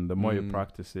go. And the more you Mm.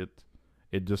 practice it,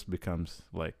 it just becomes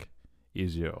like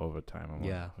easier over time. I'm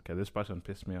Yeah. like, okay, this person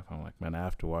pissed me off. I'm like, man, I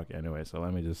have to work anyway, so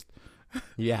let me just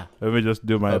Yeah.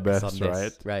 do my Focus best, on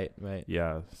this. right? Right.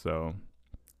 Yeah. So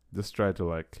just try to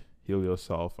like heal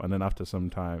yourself, and then after some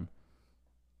time,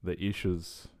 the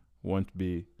issues won't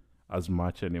be as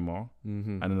much anymore,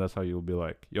 Mm-hmm. and then that's how you'll be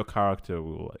like your character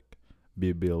will like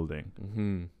be building.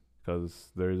 Mm-hmm.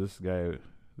 Because there's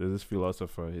this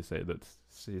philosopher. He said that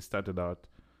he started out,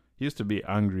 he used to be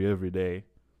angry every day.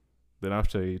 Then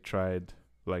after he tried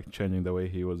like changing the way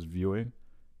he was viewing,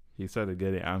 he started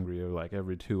getting angrier like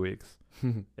every 2 weeks,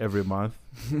 every month.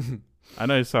 I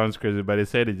know it sounds crazy, but he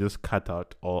said he just cut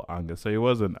out all anger. So he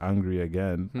wasn't angry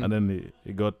again. Hmm. And then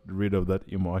he got rid of that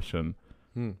emotion,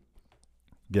 Hmm.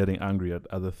 getting angry at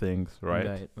other things,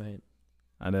 right? Right.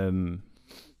 And then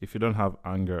if you don't have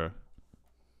anger,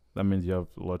 that means you have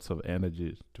lots of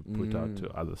energy to put out to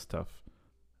other stuff,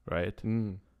 right?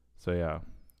 Mm. So yeah,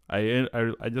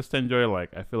 I just enjoy,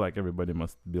 like, I feel like everybody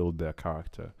must build their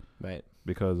character, Right.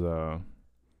 because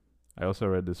I also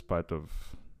read this part of,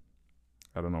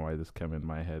 I don't know why this came in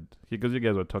my head, because you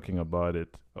guys were talking about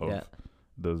it, of Yeah.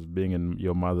 those being in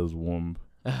your mother's womb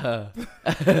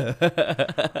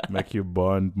make you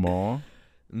bond more.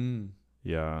 Mm.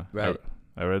 Yeah. Right.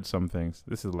 I read some things.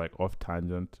 This is like off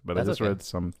tangent, but That's I just okay. read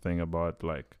something about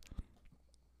like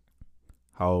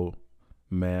how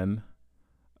men,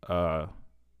 I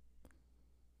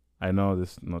know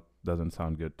this not doesn't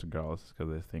sound good to girls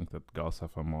because they think that girls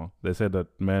suffer more. They said that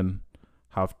men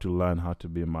have to learn how to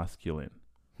be masculine.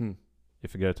 Hmm.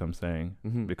 If you get what I'm saying,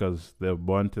 Mm-hmm. because they're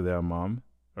born to their mom,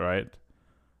 right?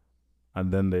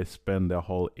 And then they spend their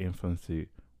whole infancy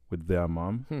with their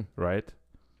mom, Hmm. right?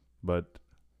 But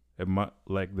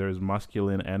like there's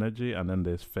masculine energy and then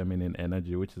there's feminine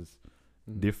energy, which is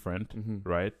different, Mm-hmm.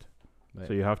 right? Right.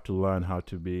 So you have to learn how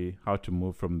to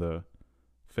move from the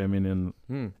feminine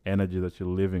energy that you're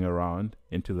living around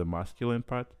into the masculine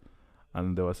part.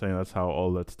 And they were saying that's how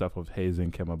all that stuff of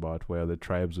hazing came about, where the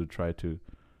tribes would try to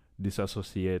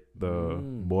disassociate the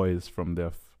boys from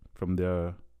their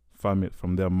family,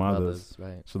 from their mothers,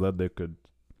 Right. so that they could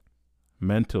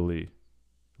mentally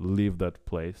leave that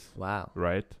place, Wow.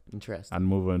 right, Interesting. and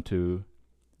move on to,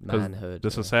 'cause Manhood.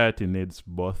 the society needs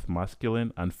both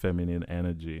masculine and feminine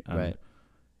energy, and Right.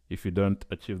 if you don't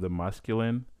achieve the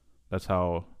masculine, that's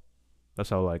how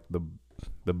like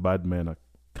the bad men are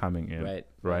coming in,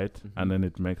 Right. Mm-hmm. And then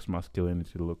it makes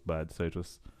masculinity look bad. So it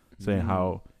was saying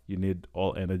how you need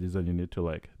all energies and you need to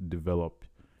like develop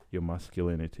your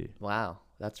masculinity. Wow.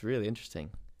 That's really interesting.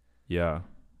 Yeah.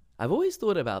 I've always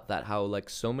thought about that, how like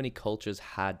so many cultures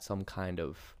had some kind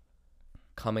of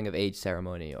coming of age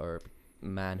ceremony or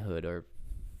manhood or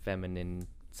feminine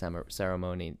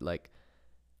ceremony. Like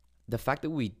the fact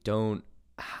that we don't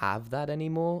have that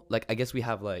anymore, like I guess we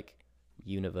have like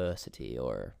university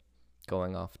or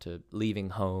going off to leaving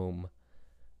home,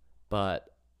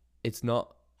 but it's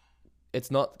not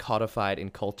codified in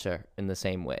culture in the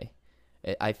same way.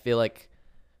 I feel like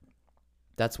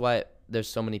that's why there's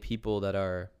so many people that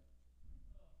are,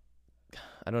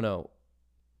 I don't know,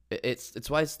 it's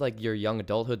why it's like your young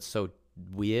adulthood's so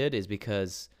weird, is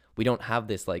because we don't have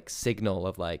this like signal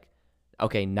of like,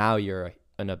 okay, now you're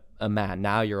a man,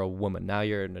 now you're a woman, now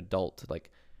you're an adult, like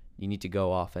you need to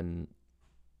go off and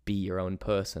be your own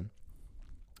person.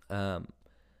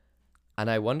 And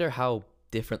I wonder how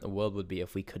different the world would be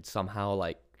if we could somehow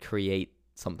like create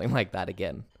something like that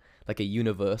again, like a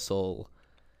universal,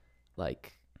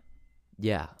 like,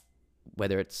 yeah,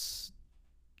 whether it's,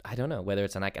 I don't know, whether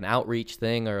it's like an outreach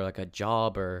thing or like a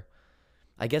job, or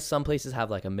I guess some places have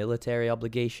like a military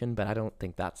obligation, but I don't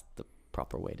think that's the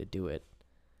proper way to do it.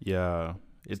 Yeah.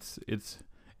 It's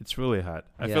really hard.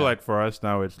 I Yeah. feel like for us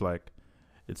now, it's like,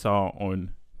 it's our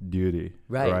own duty,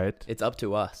 right? It's up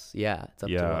to us. Yeah, it's up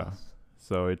to us.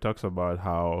 So it talks about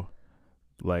how,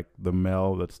 like, the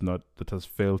male that has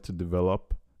failed to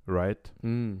develop, right,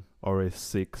 always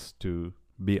seeks to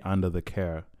be under the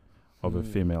care of a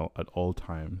female at all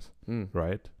times,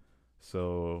 right?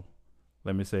 So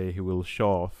let me say he will show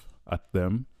off at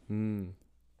them,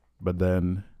 but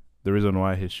then the reason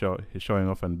why he's showing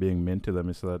off and being mean to them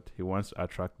is so that he wants to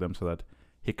attract them so that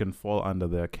he can fall under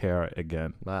their care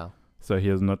again. Wow. So he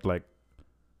is not like,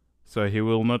 so he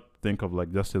will not think of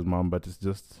like just his mom, but it's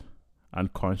just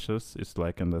unconscious. It's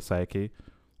like in the psyche.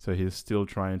 So he's still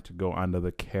trying to go under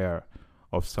the care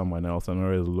of someone else and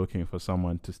always looking for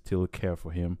someone to still care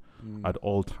for him at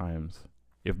all times,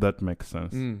 if that makes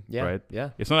sense. Yeah. Right?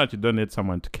 Yeah. It's not that you don't need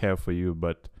someone to care for you,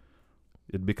 but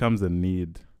it becomes a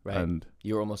need. Right. And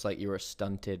You were almost like you were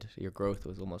stunted. Your growth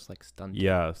was almost like stunted.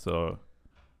 yeah, so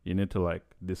you need to like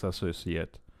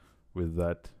disassociate with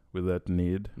that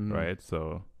need, right?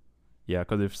 So yeah,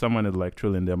 because if someone is like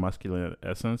truly in their masculine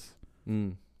essence,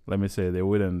 let me say they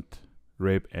wouldn't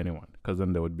rape anyone, because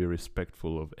then they would be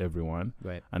respectful of everyone,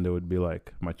 Right. and they would be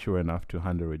like mature enough to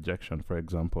handle rejection, for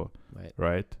example, Right.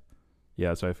 right?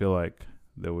 Yeah, so I feel like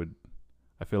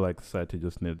society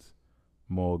just needs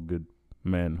more good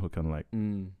men who can like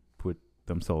put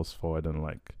themselves forward and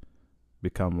like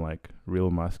become like real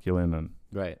masculine and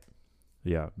Right.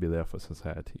 yeah, be there for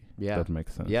society. Yeah. That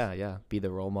makes sense. Yeah, yeah. Be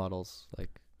the role models.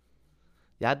 Like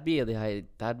that'd be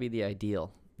the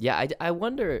ideal. Yeah, I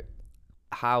wonder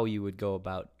how you would go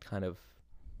about kind of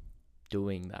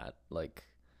doing that. Like,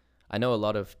 I know a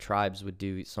lot of tribes would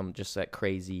do some just like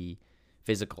crazy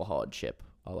physical hardship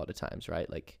a lot of times, right?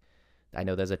 Like, I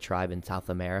know there's a tribe in South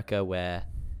America where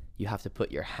you have to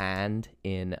put your hand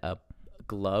in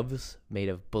gloves made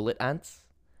of bullet ants,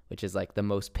 which is like the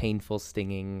most painful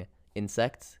stinging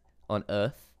insect on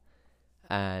earth.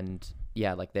 And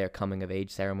yeah, like their coming of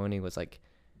age ceremony was like,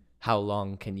 how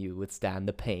long can you withstand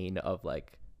the pain of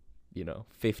like,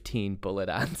 15 bullet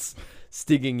ants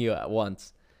stinging you at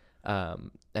once?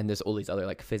 And there's all these other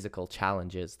like physical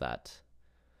challenges that,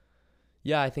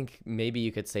 yeah, I think maybe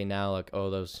you could say now like, oh,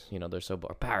 those, they're so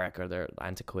barbaric or they're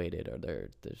antiquated or they're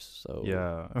so,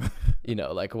 Yeah.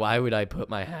 like why would I put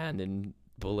my hand in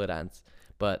bullet ants?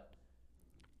 But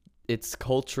it's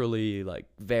culturally like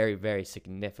very, very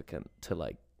significant to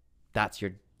like,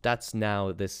 that's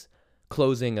now this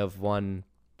closing of one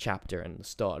chapter and the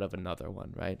start of another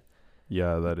one, right?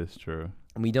 Yeah, that is true.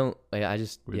 And we don't, we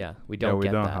don't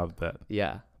get that. Have that.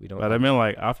 Yeah, we don't. But I mean,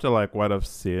 like, after like what I've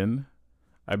seen,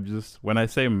 when I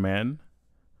say men,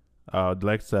 I'd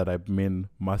like to say that I mean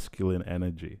masculine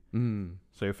energy.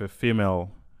 So if a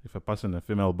person in a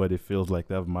female body feels like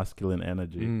they have masculine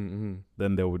energy,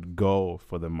 then they would go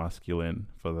for the masculine,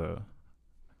 for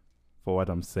what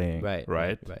I'm saying.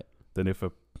 Right. Then if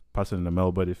a person in a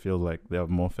male body feels like they have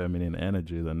more feminine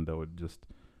energy, then they would just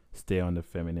stay on the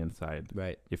feminine side.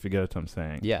 Right. If you get what I'm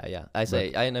saying. Yeah.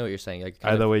 I know what you're saying. Like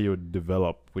either way, you would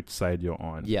develop which side you're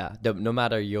on. Yeah. No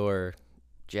matter your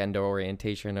gender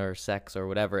orientation or sex or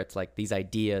whatever, it's like these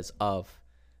ideas of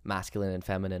masculine and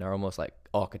feminine are almost like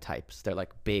archetypes. They're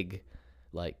like big,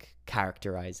 like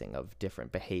characterizing of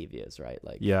different behaviors, right?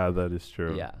 Like yeah, that is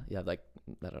true. Yeah. Like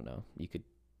I don't know. You could,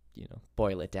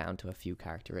 boil it down to a few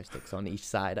characteristics on each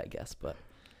side, I guess, but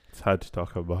it's hard to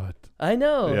talk about. I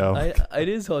know. Yeah. It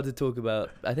is hard to talk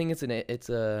about. I think it's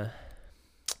an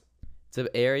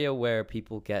area where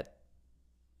people get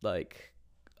like,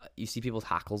 you see people's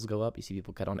hackles go up. You see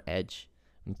people get on edge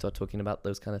and start talking about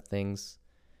those kind of things,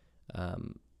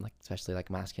 like especially like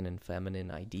masculine and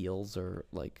feminine ideals or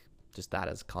like just that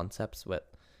as concepts. But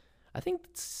I think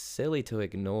it's silly to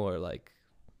ignore. Like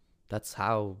that's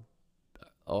how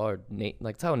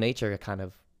that's how nature kind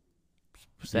of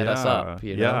set us up.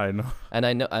 Yeah, I know. And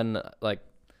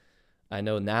I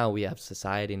know now we have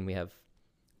society and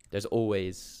there's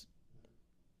always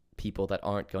people that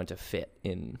aren't going to fit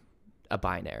in a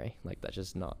binary. Like that's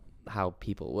just not how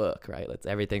people work, right?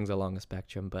 Everything's along a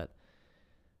spectrum, but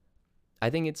I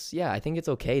think it's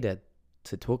okay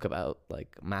to talk about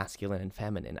like masculine and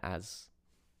feminine as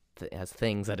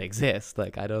things that exist.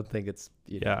 Like I don't think it's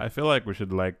I feel like we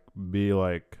should like be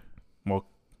like more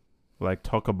like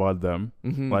talk about them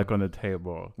like on the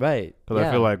table, right? Because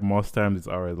I feel like most times it's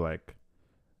always like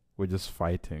we're just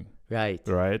fighting, right?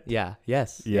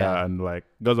 And like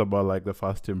goes about like the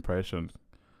first impression.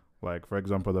 Like for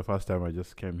example, the first time I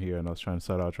just came here and I was trying to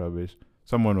sort out rubbish,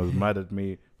 someone was mad at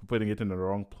me for putting it in the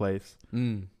wrong place.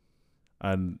 And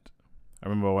I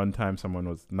remember one time someone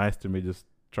was nice to me, just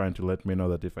trying to let me know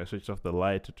that if I switched off the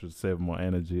light it would save more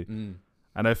energy.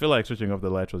 And I feel like switching off the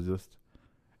light was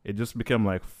it just became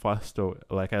like faster.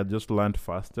 Like I just learned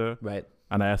faster, right?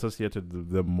 And I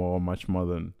associated them much more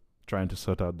than trying to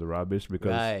sort out the rubbish,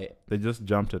 because they just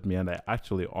jumped at me and I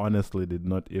actually honestly did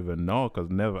not even know, because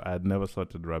I had never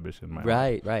sorted rubbish in my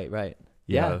life. Right.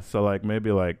 Yeah. So like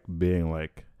maybe like being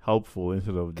like helpful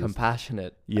instead of just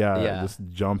compassionate. Yeah. Just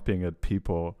jumping at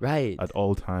people at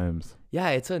all times. Yeah,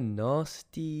 it's a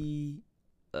nasty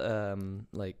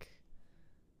like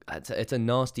it's a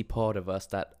nasty part of us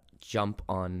that jump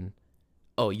on,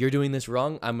 oh, you're doing this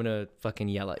wrong, I'm gonna fucking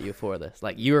yell at you for this.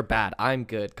 Like, you're bad, I'm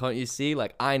good. Can't you see?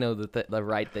 Like, I know the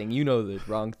right thing, you know the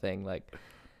wrong thing. Like,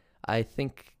 I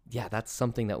think, yeah, that's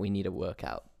something that we need to work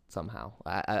out somehow.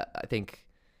 I think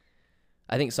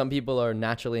some people are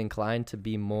naturally inclined to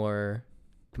be more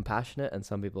compassionate, and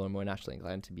some people are more naturally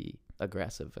inclined to be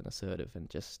aggressive and assertive, and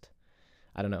just,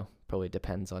 I don't know, probably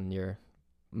depends on your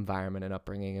environment and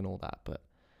upbringing and all that. But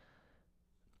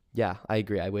yeah, I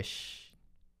agree. I wish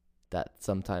that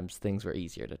sometimes things were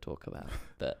easier to talk about,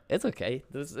 but it's okay.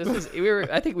 This was,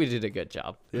 I think we did a good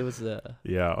job. It was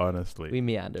Yeah, honestly. we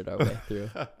meandered our way through.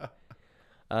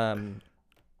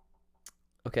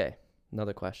 Okay,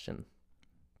 another question.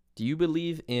 Do you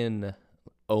believe in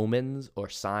omens or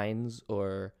signs,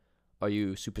 or are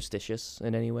you superstitious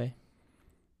in any way?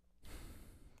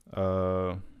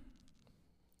 I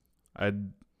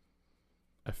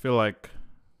feel like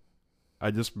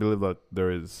I just believe that there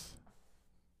is,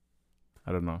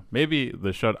 I don't know. Maybe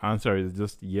the short answer is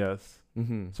just yes.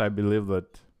 Mm-hmm. So I believe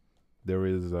that there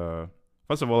is,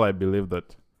 first of all, I believe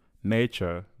that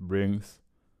nature brings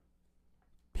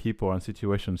people and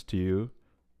situations to you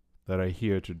that are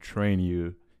here to train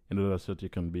you in order so that you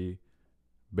can be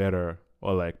better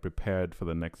or like prepared for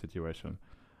the next situation.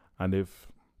 And if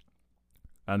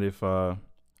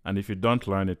you don't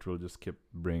learn, it will just keep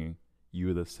bringing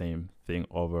you the same thing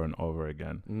over and over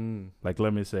again. Like,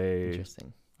 let me say,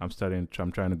 Interesting. I'm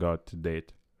trying to go out to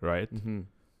date, right? Mm-hmm.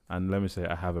 And let me say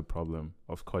I have a problem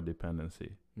of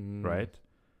codependency, right?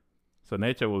 So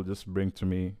nature will just bring to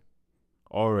me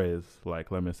always,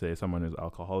 like, let me say someone who's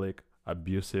alcoholic,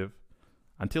 abusive.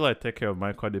 Until I take care of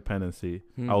my codependency,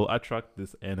 I will attract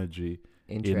this energy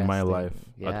in my life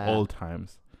at all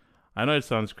times. I know it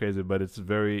sounds crazy, but it's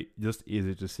very just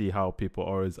easy to see how people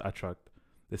always attract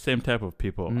the same type of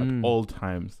people at all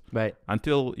times. Right.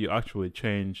 Until you actually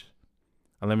change,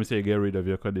 and let me say you get rid of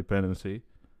your codependency,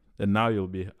 then now you'll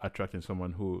be attracting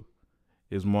someone who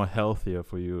is more healthier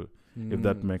for you, if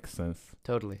that makes sense.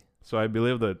 Totally. So I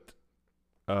believe that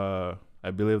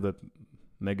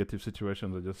negative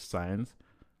situations are just signs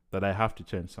that I have to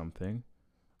change something,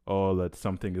 or that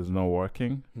something is not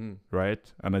working,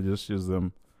 right? And I just use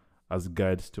them as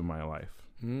guides to my life.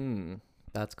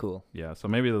 That's cool. Yeah, so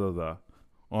maybe those are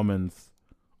omens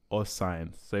or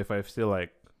signs. So if I feel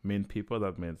like mean people,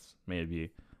 that means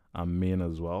maybe I'm mean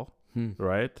as well,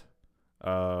 right?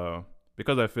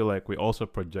 Because I feel like we also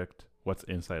project what's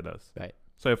inside us. Right.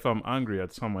 So if I'm angry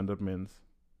at someone, that means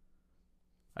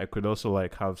I could also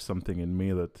like have something in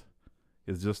me that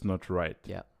is just not right.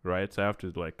 Yeah. Right? So I have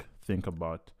to like think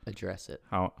about Address it.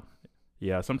 how,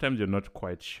 yeah, sometimes you're not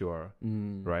quite sure,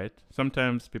 right?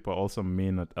 Sometimes people are also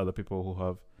mean at other people who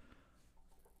have,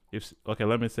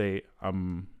 let me say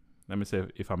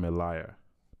if I'm a liar,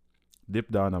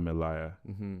 deep down I'm a liar.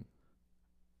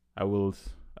 I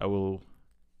will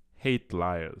hate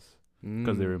liars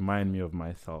because they remind me of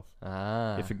myself.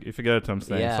 If you get what I'm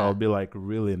saying. Yeah. So I'll be like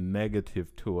really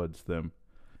negative towards them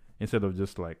instead of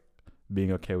just like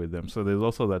being okay with them. So there's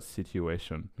also that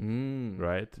situation,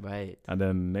 right? Right. And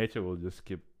then nature will just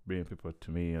keep bringing people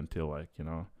to me until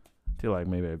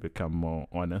maybe I become more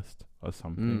honest or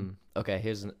something. Okay,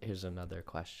 here's another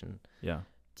question. Yeah.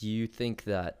 Do you think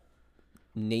that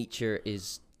nature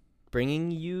is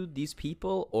bringing you these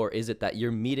people, or is it that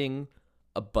you're meeting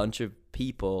a bunch of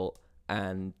people,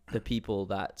 and the people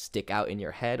that stick out in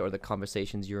your head, or the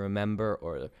conversations you remember,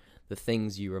 or the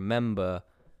things you remember,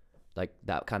 like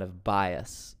that kind of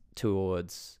bias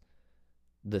towards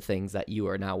the things that you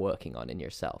are now working on in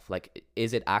yourself? Like,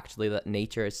 is it actually that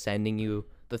nature is sending you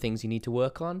the things you need to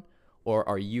work on, or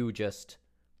are you just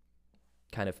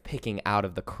kind of picking out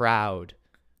of the crowd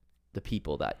the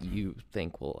people that you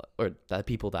think will, or the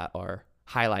people that are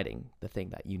highlighting the thing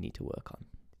that you need to work on,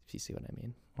 if you see what I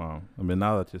mean? Wow. I mean,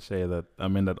 now that you say that, I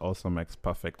mean, that also makes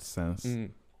perfect sense,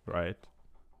 right?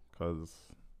 Because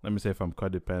let me say if I'm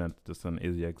codependent, just an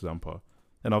easy example.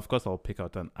 And of course, I'll pick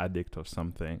out an addict or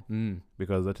something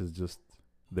because that is just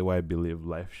the way I believe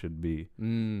life should be.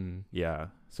 Yeah.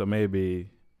 So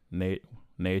maybe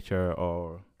nature,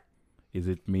 or is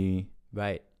it me?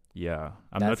 Right. Yeah.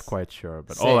 I'm That's not quite sure,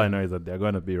 but same. all I know is that they're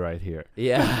going to be right here.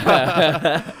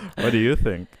 Yeah. What do you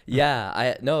think?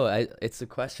 Yeah. It's a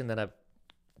question that I've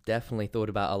definitely thought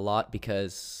about a lot,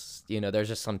 because, you know, there's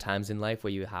just some times in life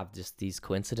where you have just these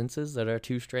coincidences that are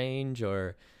too strange,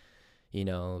 or, you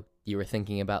know, you were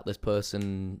thinking about this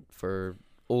person for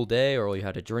all day, or you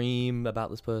had a dream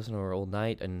about this person or all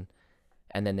night, and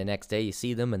then the next day you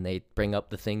see them and they bring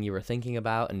up the thing you were thinking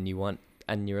about, and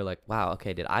you're like, wow,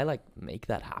 okay, did I like make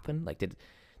that happen? Like,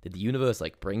 did the universe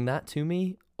like bring that to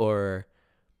me, or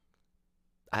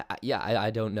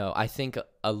I don't know. I think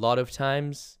a lot of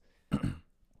times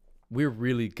we're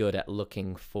really good at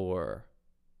looking for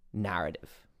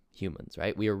narrative, humans,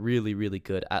 right? We are really, really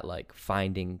good at like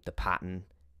finding the pattern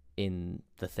in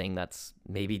the thing that's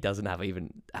maybe doesn't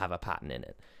even have a pattern in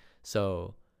it.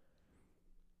 So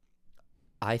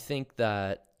I think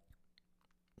that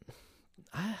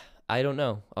I don't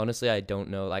know. Honestly, I don't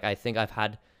know. Like, I think I've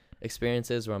had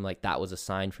experiences where I'm like, that was a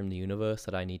sign from the universe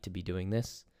that I need to be doing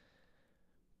this.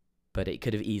 But it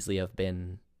could have easily have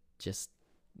been just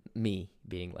me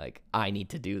being like, I need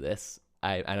to do this.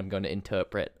 And I'm going to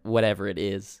interpret whatever it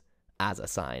is as a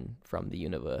sign from the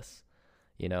universe,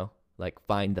 you know? Like,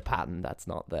 find the pattern that's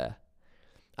not there.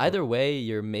 Either way,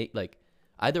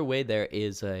 either way, there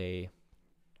is a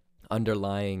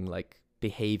underlying like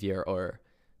behavior or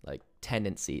like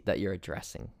tendency that you're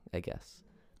addressing, I guess.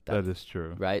 That is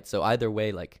true. Right? So either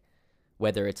way, like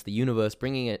whether it's the universe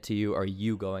bringing it to you or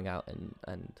you going out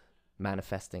and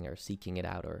manifesting or seeking it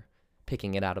out or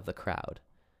picking it out of the crowd,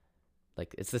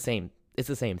 like it's the same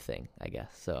thing, I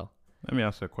guess. So let me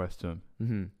ask you a question.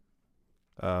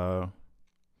 Mm-hmm.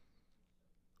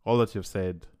 All that you've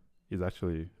said is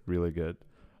actually really good,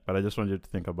 but I just want you to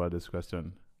think about this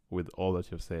question with all that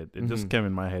you've said. It just came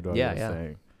in my head while you were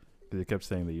saying, because you kept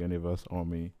saying the universe or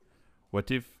me.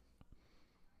 What if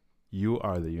you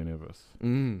are the universe?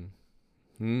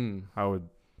 How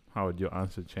would your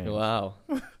answer change? Wow.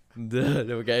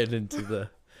 We're getting into the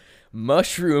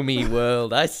mushroomy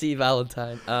world. I see,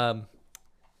 Valentine.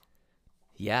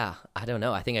 Yeah, I don't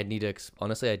know. I think I'd need to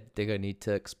honestly, I think I need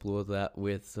to explore that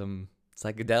with some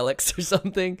psychedelics or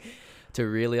something to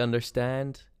really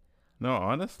understand. No,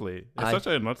 honestly, it's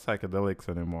actually not psychedelics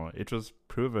anymore. It was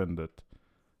proven that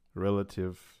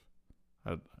relative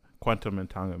quantum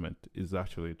entanglement is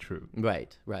actually true.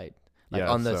 Right. Like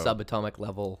on the subatomic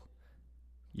level.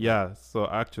 Yeah, so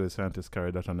actually scientists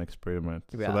carried out an experiment.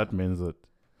 Yeah. So that means that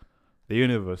the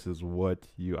universe is what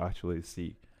you actually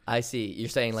see. I see. You're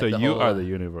saying like so the you whole, are the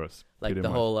universe. Like the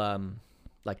much. whole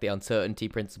like the uncertainty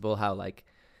principle, how like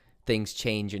things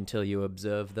change until you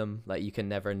observe them. Like you can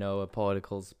never know a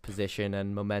particle's position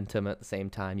and momentum at the same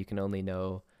time. You can only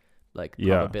know like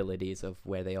probabilities of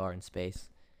where they are in space.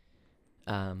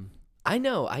 I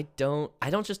know. I don't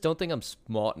think I'm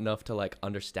smart enough to like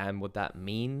understand what that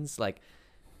means. Like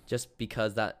just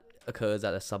because that occurs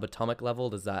at a subatomic level,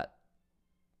 does that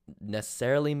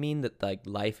necessarily mean that like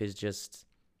life is just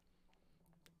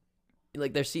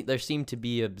like there seem to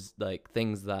be like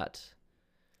things that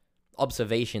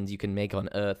observations you can make on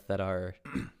Earth that are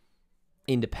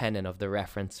independent of the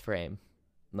reference frame.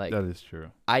 Like that is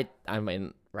true. I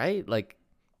mean, right? Like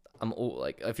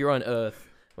like if you're on Earth,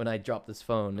 when I drop this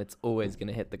phone, it's always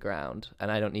gonna hit the ground,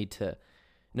 and I don't need to,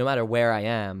 no matter where I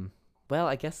am. Well,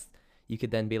 I guess you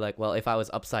could then be like, well, if I was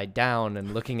upside down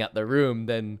and looking at the room,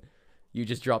 then you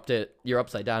just dropped it. You're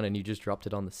upside down and you just dropped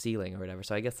it on the ceiling or whatever.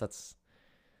 So I guess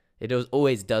it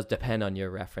always does depend on your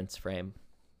reference frame.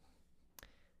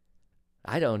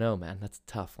 I don't know, man. That's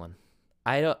a tough one.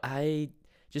 I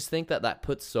just think that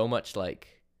puts so much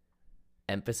like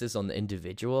emphasis on the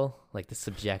individual, like the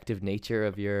subjective nature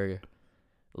of your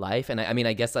life. And I mean,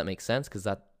 I guess that makes sense because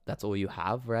that's all you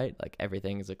have, right? Like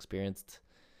everything is experienced.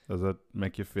 Does that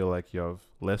make you feel like you have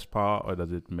less power, or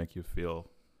does it make you feel?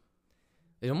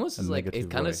 It almost is like it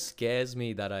kind of scares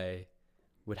me that I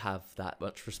would have that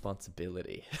much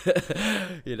responsibility.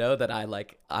 You know, that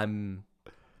I'm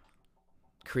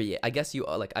I guess you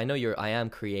are like, I know I am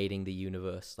creating the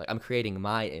universe. Like I'm creating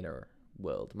my inner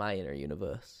world, my inner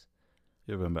universe.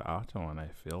 Even the outer one, I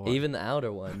feel like. Even the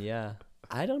outer one, yeah.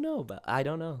 I don't know.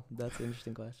 That's an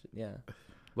interesting question. Yeah.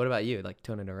 What about you? Like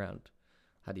turn it around.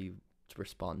 How do you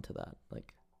respond to that?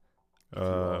 Like if you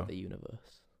are the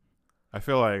universe. I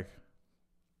feel like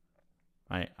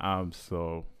I am,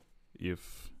 so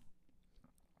if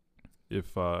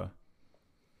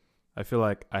I feel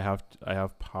like I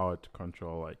have power to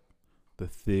control like the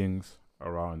things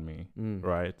around me,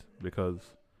 right? Because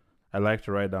I like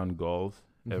to write down goals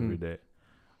every day.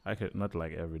 I could not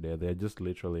like every day. They're just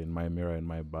literally in my mirror in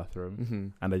my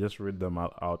bathroom, and I just read them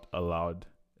out aloud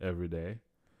every day.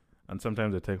 And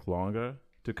sometimes they take longer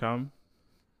to come,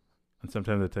 and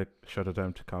sometimes they take shorter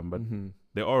time to come, but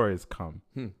they always come.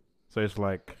 So it's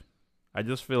like I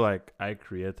just feel like I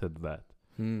created that.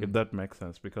 If that makes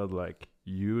sense, because like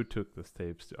you took the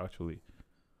steps to actually,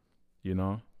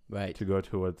 right, to go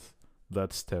towards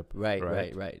that step.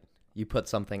 Right. You put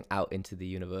something out into the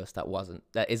universe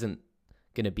that isn't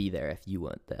gonna be there if you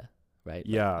weren't there, right?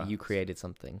 Yeah. Like you created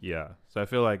something. Yeah. So I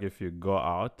feel like if you go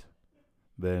out,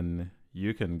 then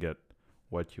you can get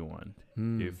what you want.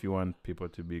 Mm. If you want people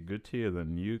to be good to you,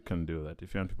 then you can do that.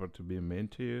 If you want people to be mean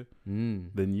to you,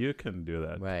 then you can do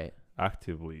that Right.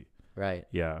 actively. Right.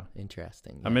 Yeah.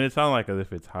 Interesting. I mean, it sounds like as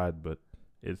if it's hard, but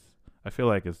I feel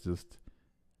like it's just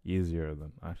easier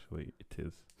than actually it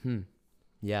is.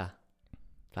 Yeah.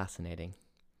 Fascinating.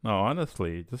 No,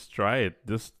 honestly, just try it.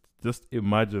 Just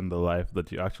imagine the life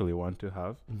that you actually want to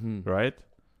have, right?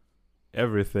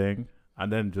 Everything,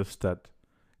 and then just start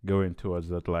going towards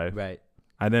that life. Right.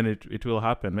 And then it will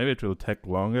happen. Maybe it will take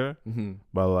longer,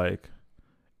 but like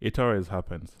it always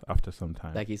happens after some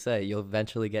time. Like you say, you'll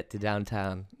eventually get to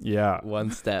downtown. Yeah.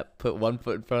 One step, put one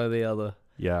foot in front of the other.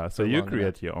 Yeah. So for you long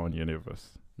create your own universe.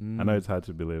 I know it's hard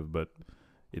to believe, but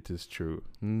it is true.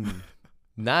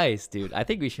 Nice, dude. I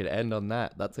think we should end on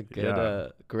that. That's a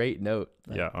good, great note.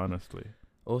 Like, Yeah, honestly.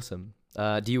 Awesome.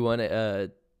 Do you want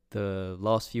to, the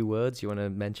last few words, you want to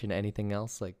mention anything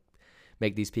else? Like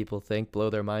make these people think, blow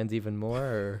their minds even more?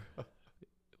 Or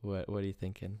what are you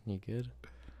thinking? You good?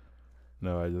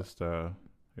 No, I just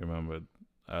remembered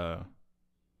the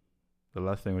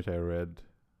last thing which I read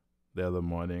the other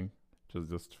morning, which was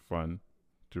just fun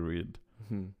to read.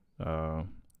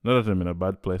 Not that I'm in a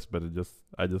bad place, but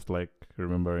I just like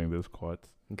remembering these quotes.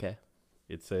 Okay.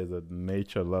 It says that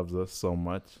nature loves us so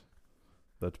much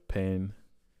that pain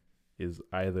is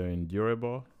either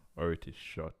endurable or it is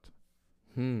short.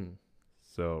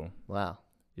 So Wow.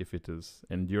 if it is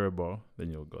endurable, then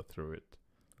you'll go through it.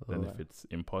 Then Oh, if it's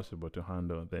impossible to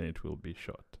handle, then it will be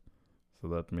short. So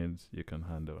that means you can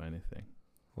handle anything.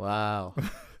 wow.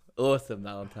 Awesome,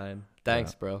 Valentine.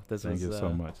 Thanks, Yeah. bro. This Thank was you so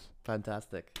much.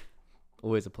 fantastic.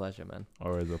 Always a pleasure, man.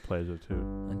 Always a pleasure too.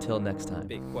 Until next time.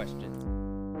 Big questions,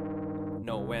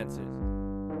 no answers.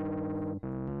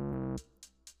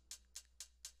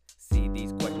 See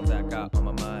these questions I got on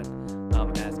my mind.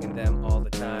 I'm asking them all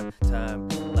the time. Time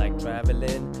like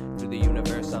traveling through the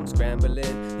universe. I'm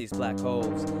scrambling these black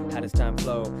holes. How does time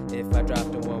flow? If I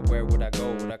dropped in one, where would I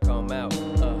go? Would I come out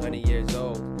 100 years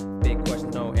old? Big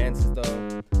questions, no answers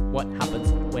though. What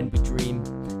happens when we dream?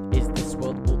 Is this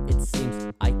world all it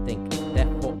seems? I think,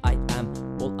 therefore I am.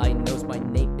 All I know is my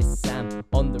name is Sam.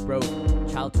 On the road,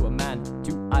 child to a man.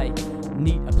 Do I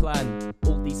need a plan?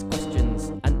 All these questions